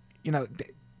 You know,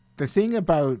 the thing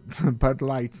about Bud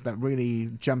Lights that really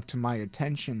jumped to my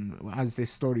attention as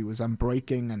this story was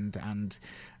unbreaking and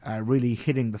really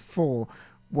hitting the fore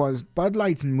was Bud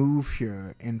Light's move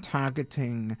here in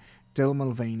targeting Dylan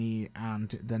Mulvaney and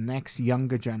the next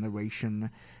younger generation.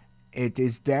 It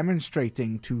is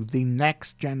demonstrating to the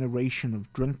next generation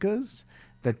of drinkers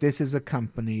that this is a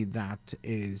company that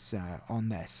is on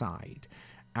their side.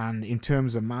 And in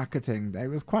terms of marketing, it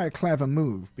was quite a clever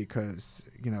move because,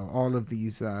 you know, all of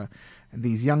these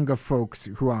younger folks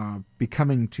who are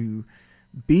becoming to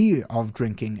be of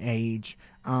drinking age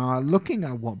are looking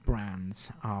at what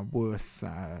brands are worth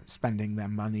spending their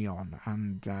money on.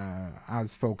 And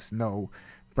as folks know,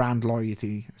 brand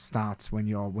loyalty starts when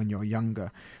you're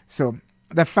younger. So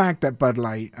the fact that Bud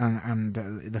Light and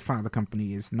the father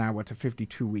company is now at a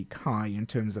 52-week high in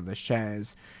terms of the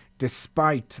shares,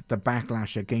 despite the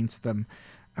backlash against them,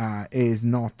 is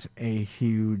not a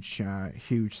huge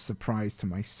surprise to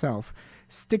myself.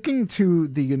 Sticking to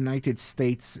the United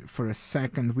States for a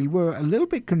second, we were a little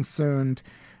bit concerned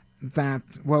that,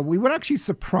 well, we were actually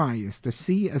surprised to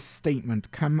see a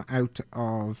statement come out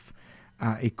of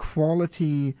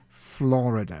Equality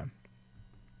Florida.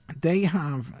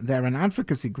 They're an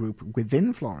advocacy group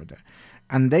within Florida,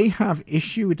 and they have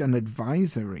issued an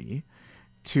advisory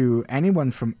to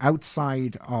anyone from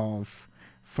outside of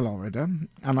Florida,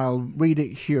 and I'll read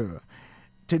it here.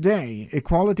 Today,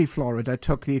 Equality Florida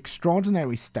took the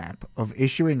extraordinary step of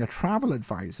issuing a travel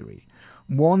advisory,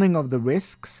 warning of the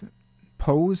risks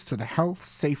posed to the health,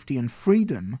 safety, and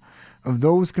freedom of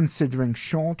those considering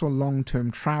short or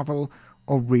long-term travel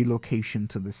or relocation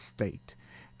to the state.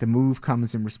 The move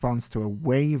comes in response to a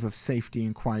wave of safety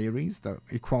inquiries that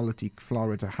Equality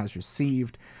Florida has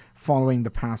received following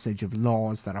the passage of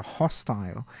laws that are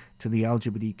hostile to the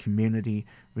LGBT community,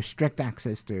 restrict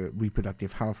access to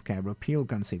reproductive health care, repeal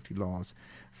gun safety laws,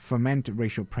 foment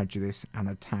racial prejudice, and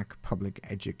attack public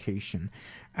education.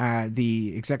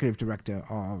 The executive director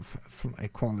of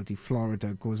Equality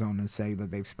Florida goes on and say that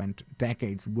they've spent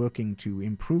decades working to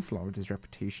improve Florida's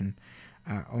reputation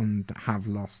and have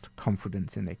lost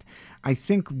confidence in it. I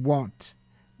think what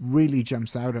really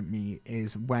jumps out at me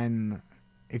is when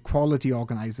equality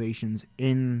organizations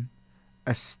in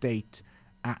a state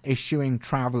are issuing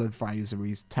travel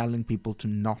advisories telling people to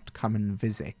not come and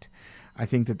visit. I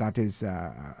think that is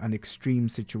an extreme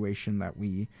situation that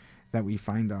we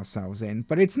find ourselves in.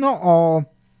 But it's not all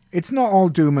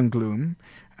doom and gloom.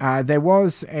 There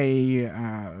was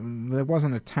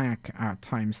an attack at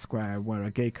Times Square where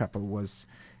a gay couple was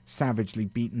savagely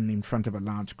beaten in front of a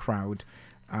large crowd.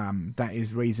 That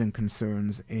is raising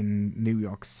concerns in New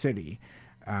York City.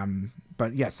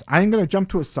 But yes, I'm going to jump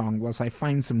to a song whilst I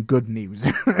find some good news,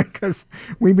 because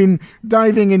we've been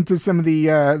diving into some of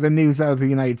the news out of the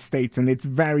United States, and it's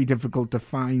very difficult to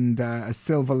find a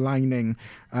silver lining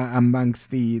amongst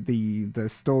the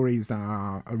stories that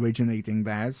are originating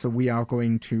there. So we are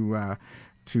going to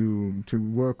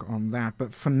work on that.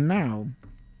 But for now,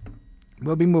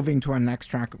 we'll be moving to our next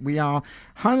track. We are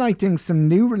highlighting some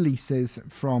new releases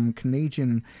from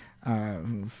Canadian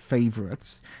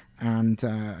favorites. And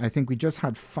I think we just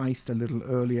had Fiest a little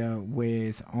earlier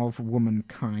with Of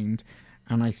Womankind.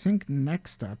 And I think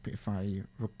next up, if I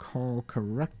recall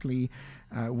correctly,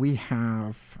 we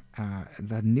have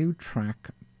the new track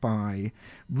by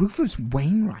Rufus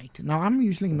Wainwright. Now, I'm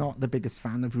usually not the biggest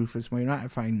fan of Rufus Wainwright. I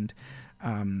find,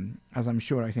 as I'm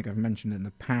sure I think I've mentioned in the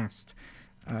past,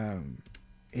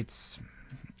 it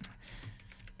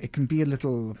can be a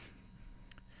little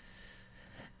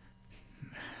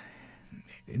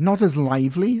not as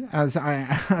lively as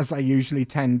I usually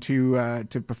tend to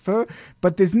prefer.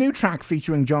 But this new track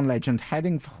featuring John Legend,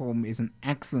 Heading for Home, is an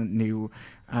excellent new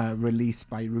release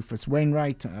by Rufus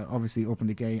Wainwright, obviously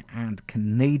openly gay and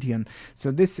Canadian. So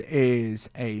this is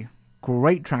a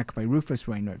great track by Rufus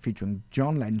Wainwright featuring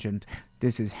John Legend.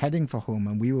 This is Heading for Home,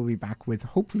 and we will be back with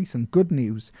hopefully some good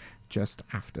news just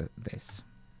after this.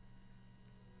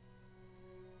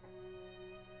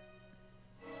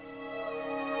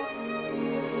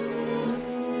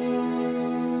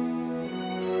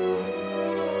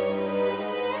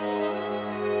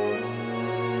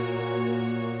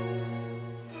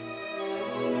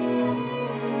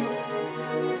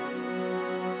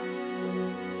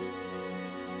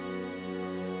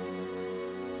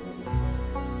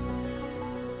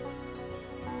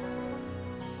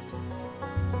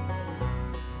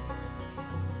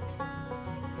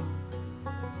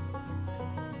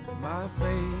 My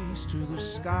face to the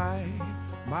sky,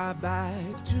 my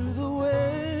back to the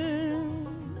wind.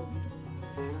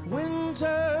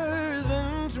 Winter's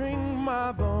entering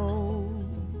my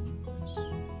bones.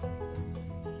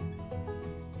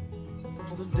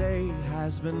 The day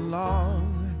has been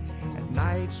long and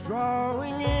night's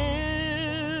drawing in,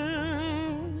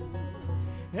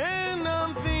 and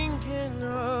I'm thinking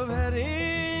of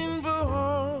heading for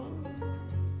home.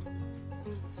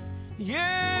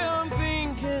 Yeah, I'm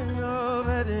thinking of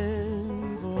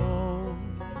heading for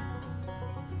home.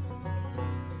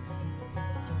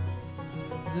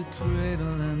 The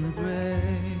cradle and the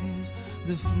grave,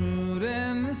 the fruit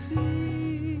and the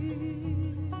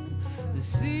seed, the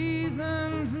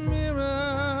seasons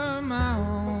mirror my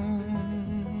own.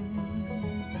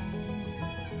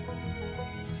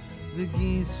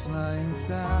 geese flying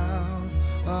south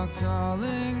are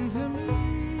calling to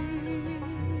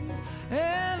me,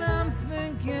 and I'm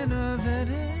thinking of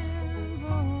heading for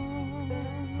home.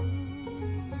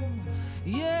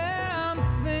 Yeah, I'm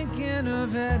thinking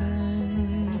of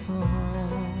heading for home.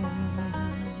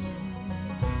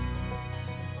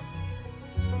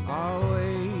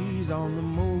 Always on the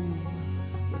move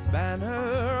with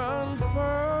banner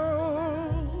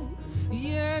unfurled,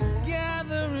 yet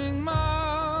gathering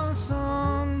moss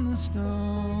on the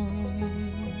stone.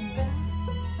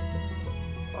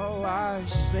 Oh, I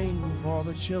sing for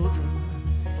the children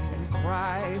and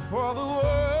cry for the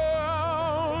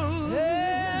world,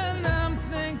 and I'm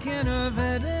thinking of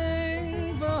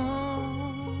heading for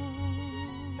home.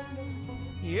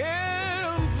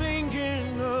 Yeah, I'm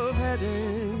thinking of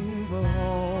heading for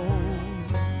home.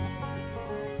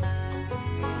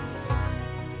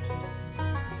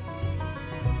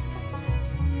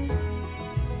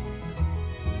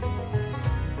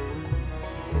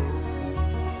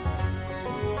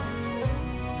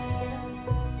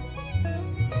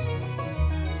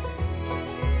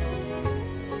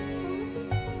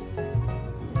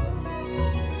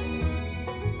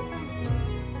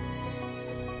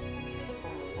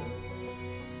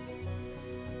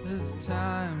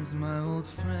 Time's my old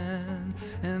friend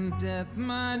and death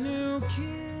my new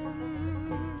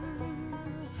kin.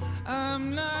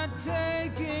 I'm not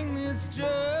taking this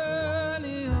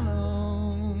journey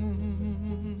alone.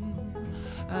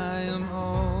 I am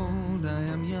old, I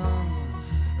am young,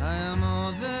 I am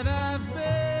all that I've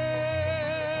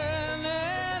been,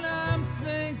 and I'm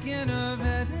thinking of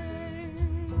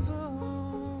heading for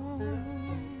home.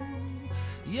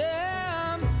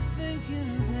 Yeah, I'm thinking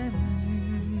of heading.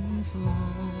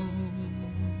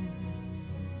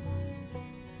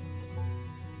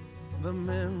 The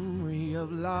memory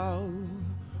of love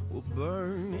will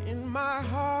burn in my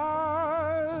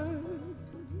heart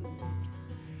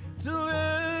till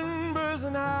embers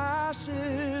and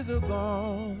ashes are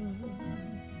gone.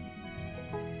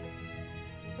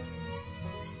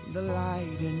 The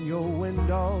light in your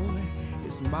window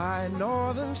is my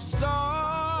northern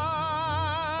star,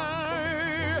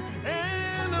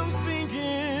 and I'm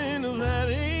thinking of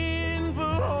heading for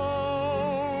home.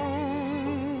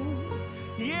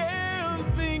 Yeah, I'm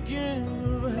thinking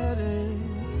of heading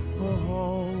for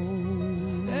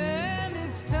home. And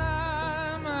it's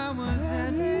time I was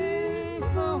heading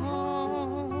for home.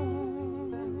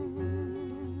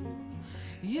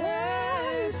 Yeah,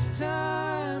 it's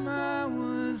time I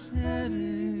was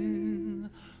heading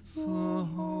for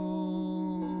home.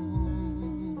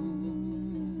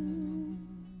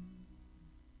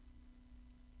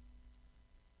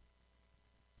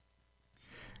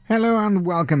 Hello and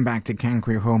welcome back to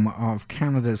Cancri, home of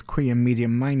Canada's queer media.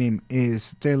 My name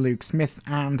is Luke Smith,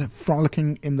 and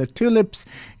frolicking in the tulips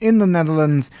in the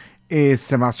Netherlands is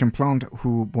Sebastian Plant,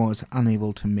 who was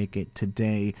unable to make it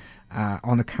today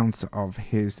on account of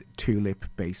his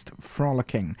tulip-based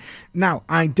frolicking. Now,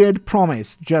 I did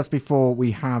promise just before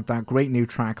we had that great new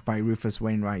track by Rufus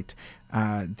Wainwright,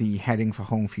 the Heading for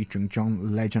Home featuring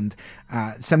John Legend,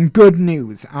 some good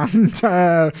news, and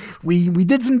we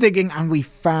did some digging and we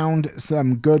found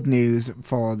some good news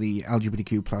for the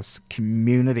LGBTQ plus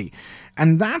community,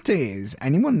 and that is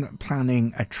anyone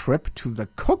planning a trip to the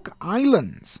Cook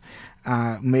Islands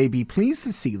may be pleased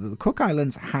to see that the Cook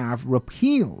Islands have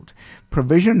repealed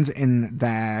provisions in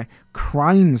their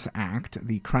Crimes Act,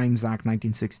 the Crimes Act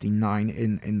 1969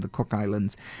 in the Cook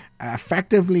Islands,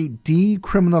 effectively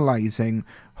decriminalizing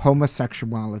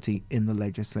homosexuality in the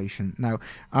legislation. Now,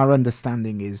 our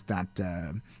understanding is that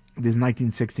this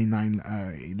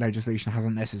 1969 legislation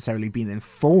hasn't necessarily been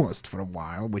enforced for a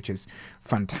while, which is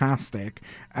fantastic.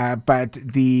 But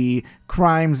the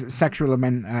Crimes Sexual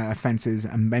Offences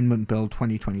Amendment Bill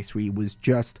 2023 was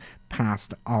just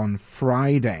passed on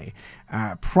Friday.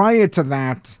 Prior to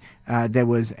that, there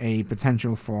was a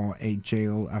potential for a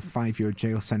 5-year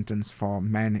jail sentence for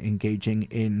men engaging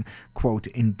in, quote,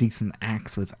 indecent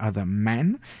acts with other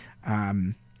men.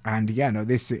 And yeah, no,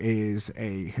 this is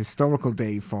a historical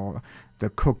day for the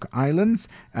Cook Islands.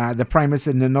 The Prime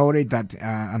Minister noted that,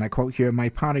 and I quote here, "My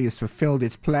party has fulfilled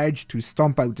its pledge to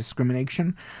stomp out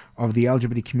discrimination of the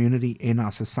LGBT community in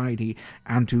our society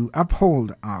and to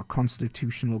uphold our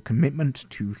constitutional commitment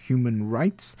to human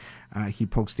rights," he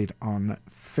posted on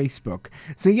Facebook.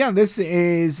 So yeah, this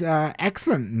is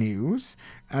excellent news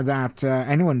that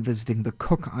anyone visiting the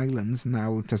Cook Islands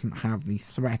now doesn't have the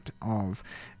threat of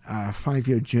a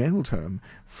 5-year jail term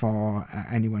for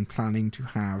anyone planning to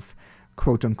have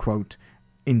quote-unquote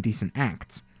indecent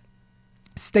acts.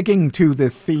 sticking to the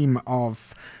theme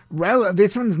of, well,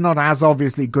 this one's not as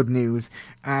obviously good news,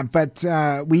 but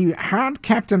we had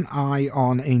kept an eye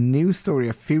on a news story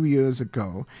a few years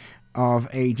ago of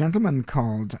a gentleman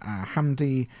called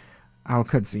Hamdi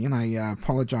Al-Qudsi, and I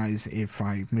apologize if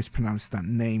I mispronounced that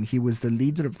name. He was the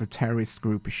leader of the terrorist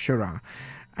group Shura,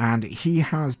 and he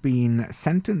has been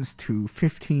sentenced to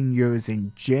 15 years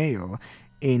in jail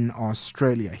in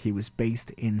Australia. He was based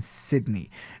in Sydney.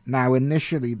 Now,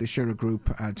 initially, the Shura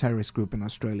group, terrorist group in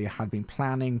Australia, had been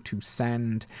planning to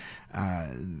send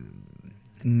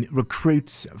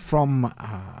recruits from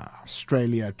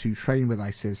Australia to train with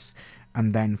ISIS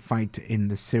and then fight in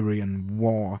the Syrian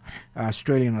war.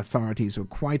 Australian authorities were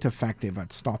quite effective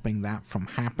at stopping that from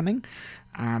happening,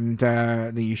 and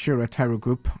the Shura terror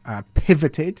group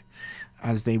pivoted,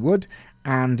 as they would,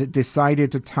 and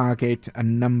decided to target a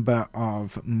number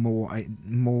of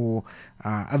more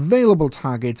available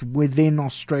targets within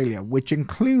Australia, which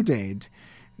included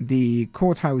the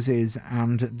courthouses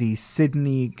and the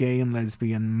Sydney Gay and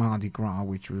Lesbian Mardi Gras,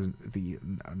 which was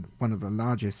one of the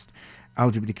largest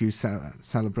LGBTQ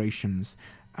celebrations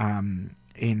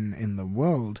in the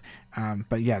world.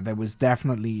 But yeah, there was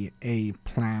definitely a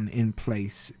plan in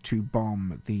place to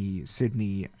bomb the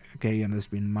Sydney Gay and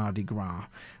Lesbian Mardi Gras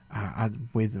at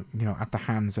the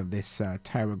hands of this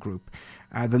terror group,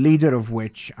 the leader of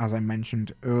which, as I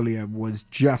mentioned earlier, was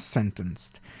just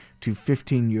sentenced to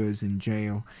 15 years in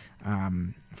jail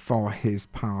for his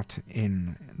part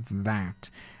in that.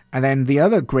 And then the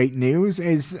other great news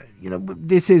is,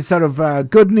 this is sort of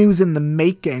good news in the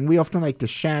making. We often like to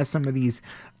share some of these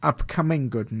upcoming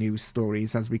good news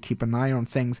stories as we keep an eye on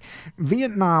things.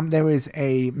 Vietnam, there is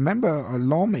a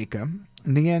lawmaker,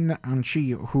 Nguyen An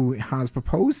Chi, who has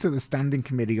proposed to the Standing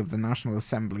Committee of the National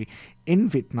Assembly in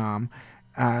Vietnam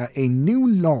a new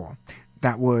law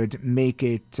that would make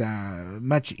it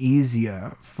much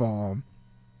easier for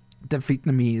the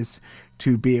Vietnamese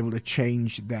to be able to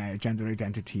change their gender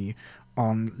identity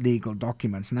on legal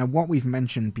documents. Now, what we've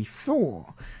mentioned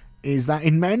before is that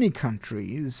in many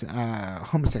countries,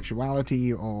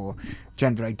 homosexuality or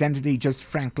gender identity just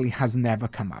frankly has never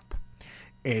come up.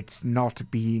 It's not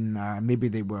been, maybe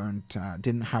they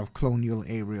didn't have colonial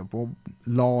era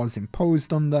laws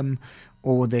imposed on them,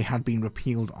 or they had been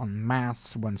repealed en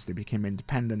masse once they became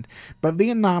independent. But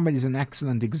Vietnam is an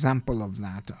excellent example of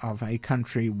that, of a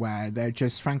country where there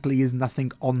just frankly is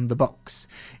nothing on the books.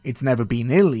 It's never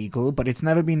been illegal, but it's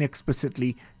never been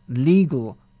explicitly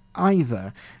legal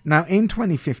either. Now, in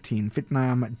 2015,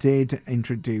 Vietnam did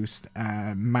introduce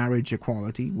marriage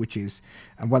equality, which is,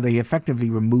 they effectively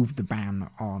removed the ban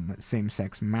on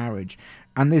same-sex marriage.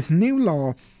 And this new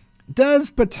law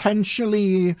does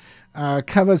potentially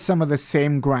cover some of the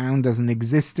same ground as an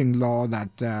existing law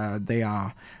that they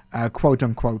are,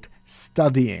 quote-unquote,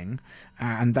 studying,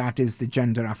 and that is the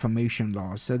gender affirmation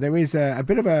law. So there is a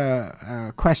bit of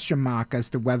a question mark as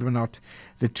to whether or not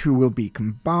the two will be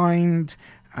combined.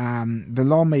 The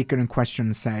lawmaker in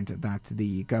question said that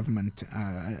the government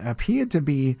appeared to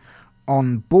be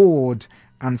on board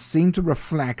and seemed to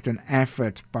reflect an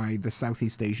effort by the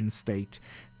Southeast Asian state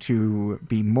to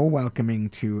be more welcoming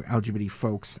to LGBT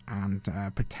folks and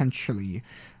potentially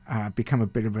become a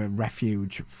bit of a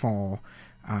refuge for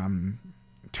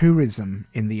tourism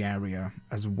in the area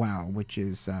as well, which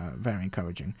is very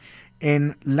encouraging.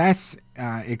 In less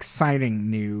exciting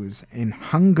news, in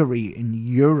Hungary, in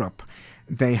Europe,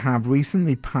 they have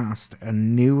recently passed a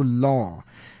new law.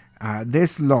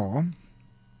 This law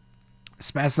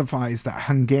specifies that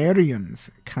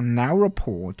Hungarians can now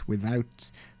report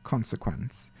without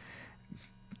consequence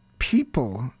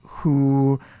people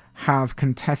who have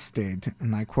contested,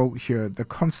 and I quote here, the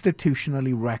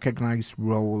constitutionally recognized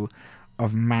role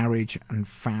of marriage and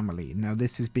family. Now,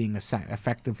 this is being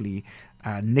effectively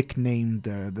nicknamed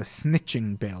the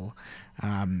snitching bill,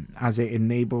 as it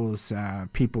enables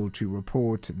people to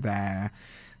report their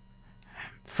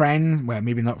friends, well,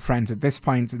 maybe not friends at this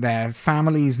point, their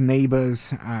families,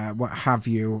 neighbors, what have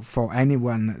you, for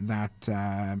anyone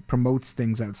that promotes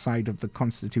things outside of the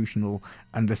constitutional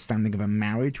understanding of a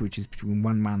marriage, which is between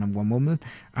one man and one woman,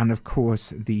 and of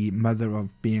course the mother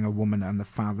of being a woman and the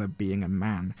father being a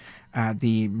man.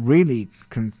 The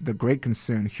great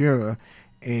concern here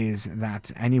is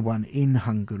that anyone in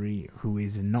Hungary who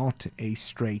is not a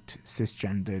straight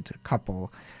cisgendered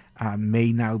couple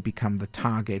may now become the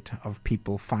target of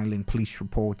people filing police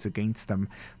reports against them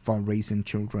for raising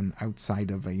children outside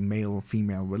of a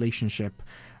male-female relationship.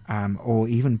 or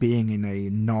even being in a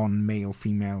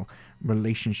non-male-female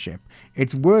relationship.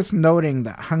 It's worth noting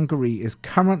that Hungary is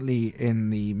currently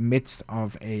in the midst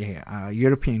of a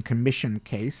European Commission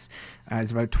case.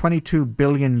 It's about 22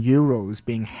 billion euros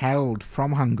being held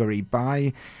from Hungary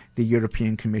by the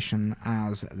European Commission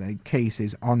as the case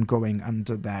is ongoing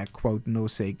under their, quote, no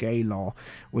say gay law,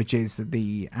 which is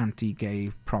the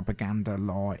anti-gay propaganda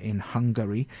law in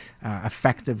Hungary,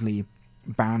 effectively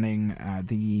banning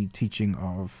the teaching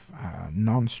of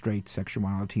non-straight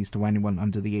sexualities to anyone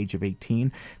under the age of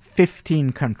 18.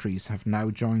 15 countries have now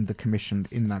joined the Commission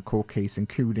in that court case,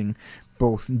 including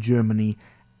both Germany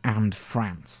and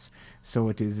France. So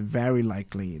it is very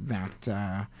likely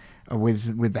that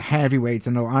with the heavyweights,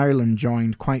 I know Ireland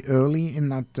joined quite early in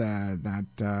that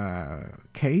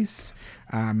case,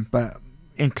 but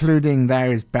including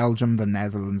there is Belgium, the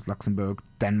Netherlands, Luxembourg,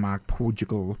 Denmark,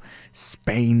 Portugal,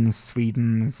 Spain,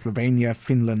 Sweden, Slovenia,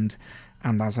 Finland,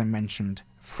 and as I mentioned,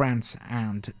 France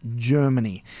and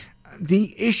Germany.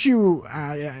 The issue,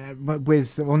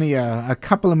 with only a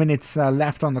couple of minutes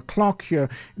left on the clock here,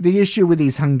 the issue with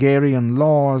these Hungarian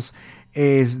laws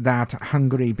is that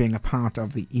Hungary, being a part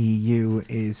of the EU,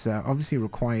 is obviously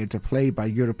required to play by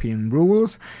European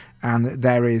rules, and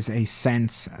there is a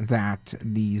sense that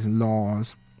these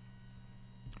laws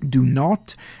do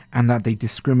not, and that they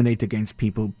discriminate against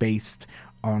people based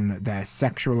on their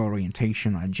sexual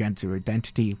orientation or gender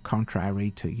identity,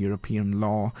 contrary to European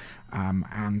law.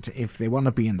 And if they want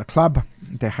to be in the club,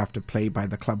 they have to play by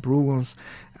the club rules.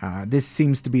 This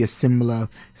seems to be a similar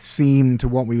theme to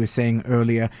what we were saying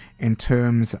earlier in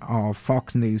terms of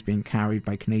Fox News being carried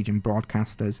by Canadian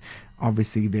broadcasters.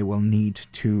 Obviously, they will need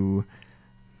to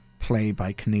play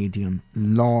by Canadian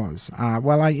laws.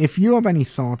 If you have any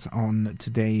thoughts on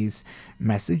today's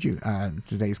message,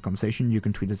 today's conversation, you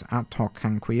can tweet us at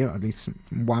TalkCanQueer, at least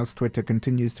whilst Twitter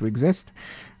continues to exist,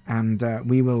 and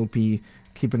we will be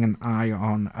keeping an eye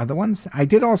on other ones. I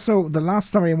did also, the last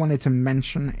story I wanted to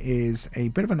mention is a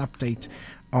bit of an update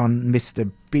on Mr.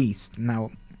 Beast.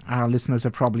 Now, our listeners are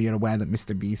probably aware that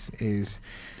Mr. Beast is,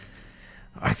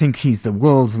 I think he's the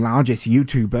world's largest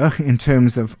YouTuber in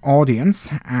terms of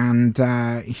audience, and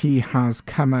he has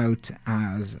come out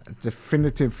as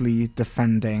definitively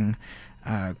defending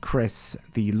Chris,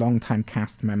 the longtime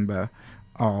cast member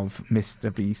of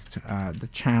Mr. Beast, the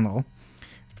channel,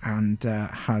 and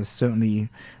has certainly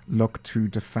looked to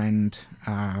defend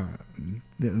the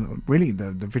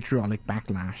vitriolic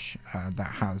backlash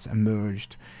that has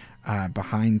emerged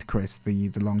behind Chris,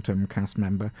 the long-term cast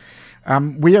member.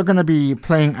 We are going to be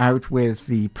playing out with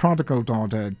the Prodigal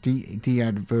Daughter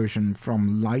de-ed version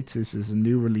from Lights. This is a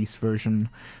new release version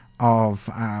of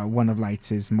one of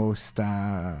Lights' most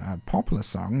popular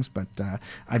songs, but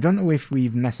I don't know if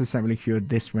we've necessarily heard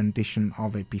this rendition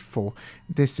of it before.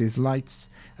 This is Lights,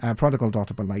 Prodigal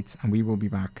Daughter by Lights, and we will be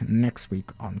back next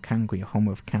week on CanQueer, home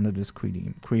of Canada's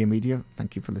queer media.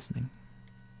 Thank you for listening.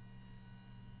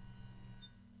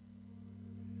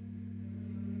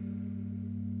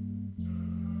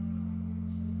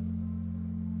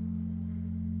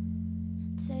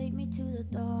 Take me to the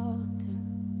doctor,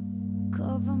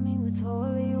 cover me with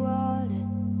holy water,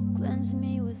 cleanse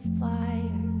me with fire,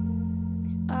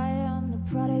 'cause I am the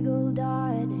prodigal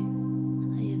daughter.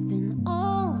 I have been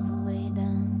all the way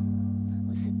down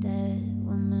with a dead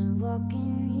woman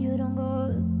walking. You don't go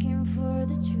looking for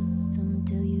the truth.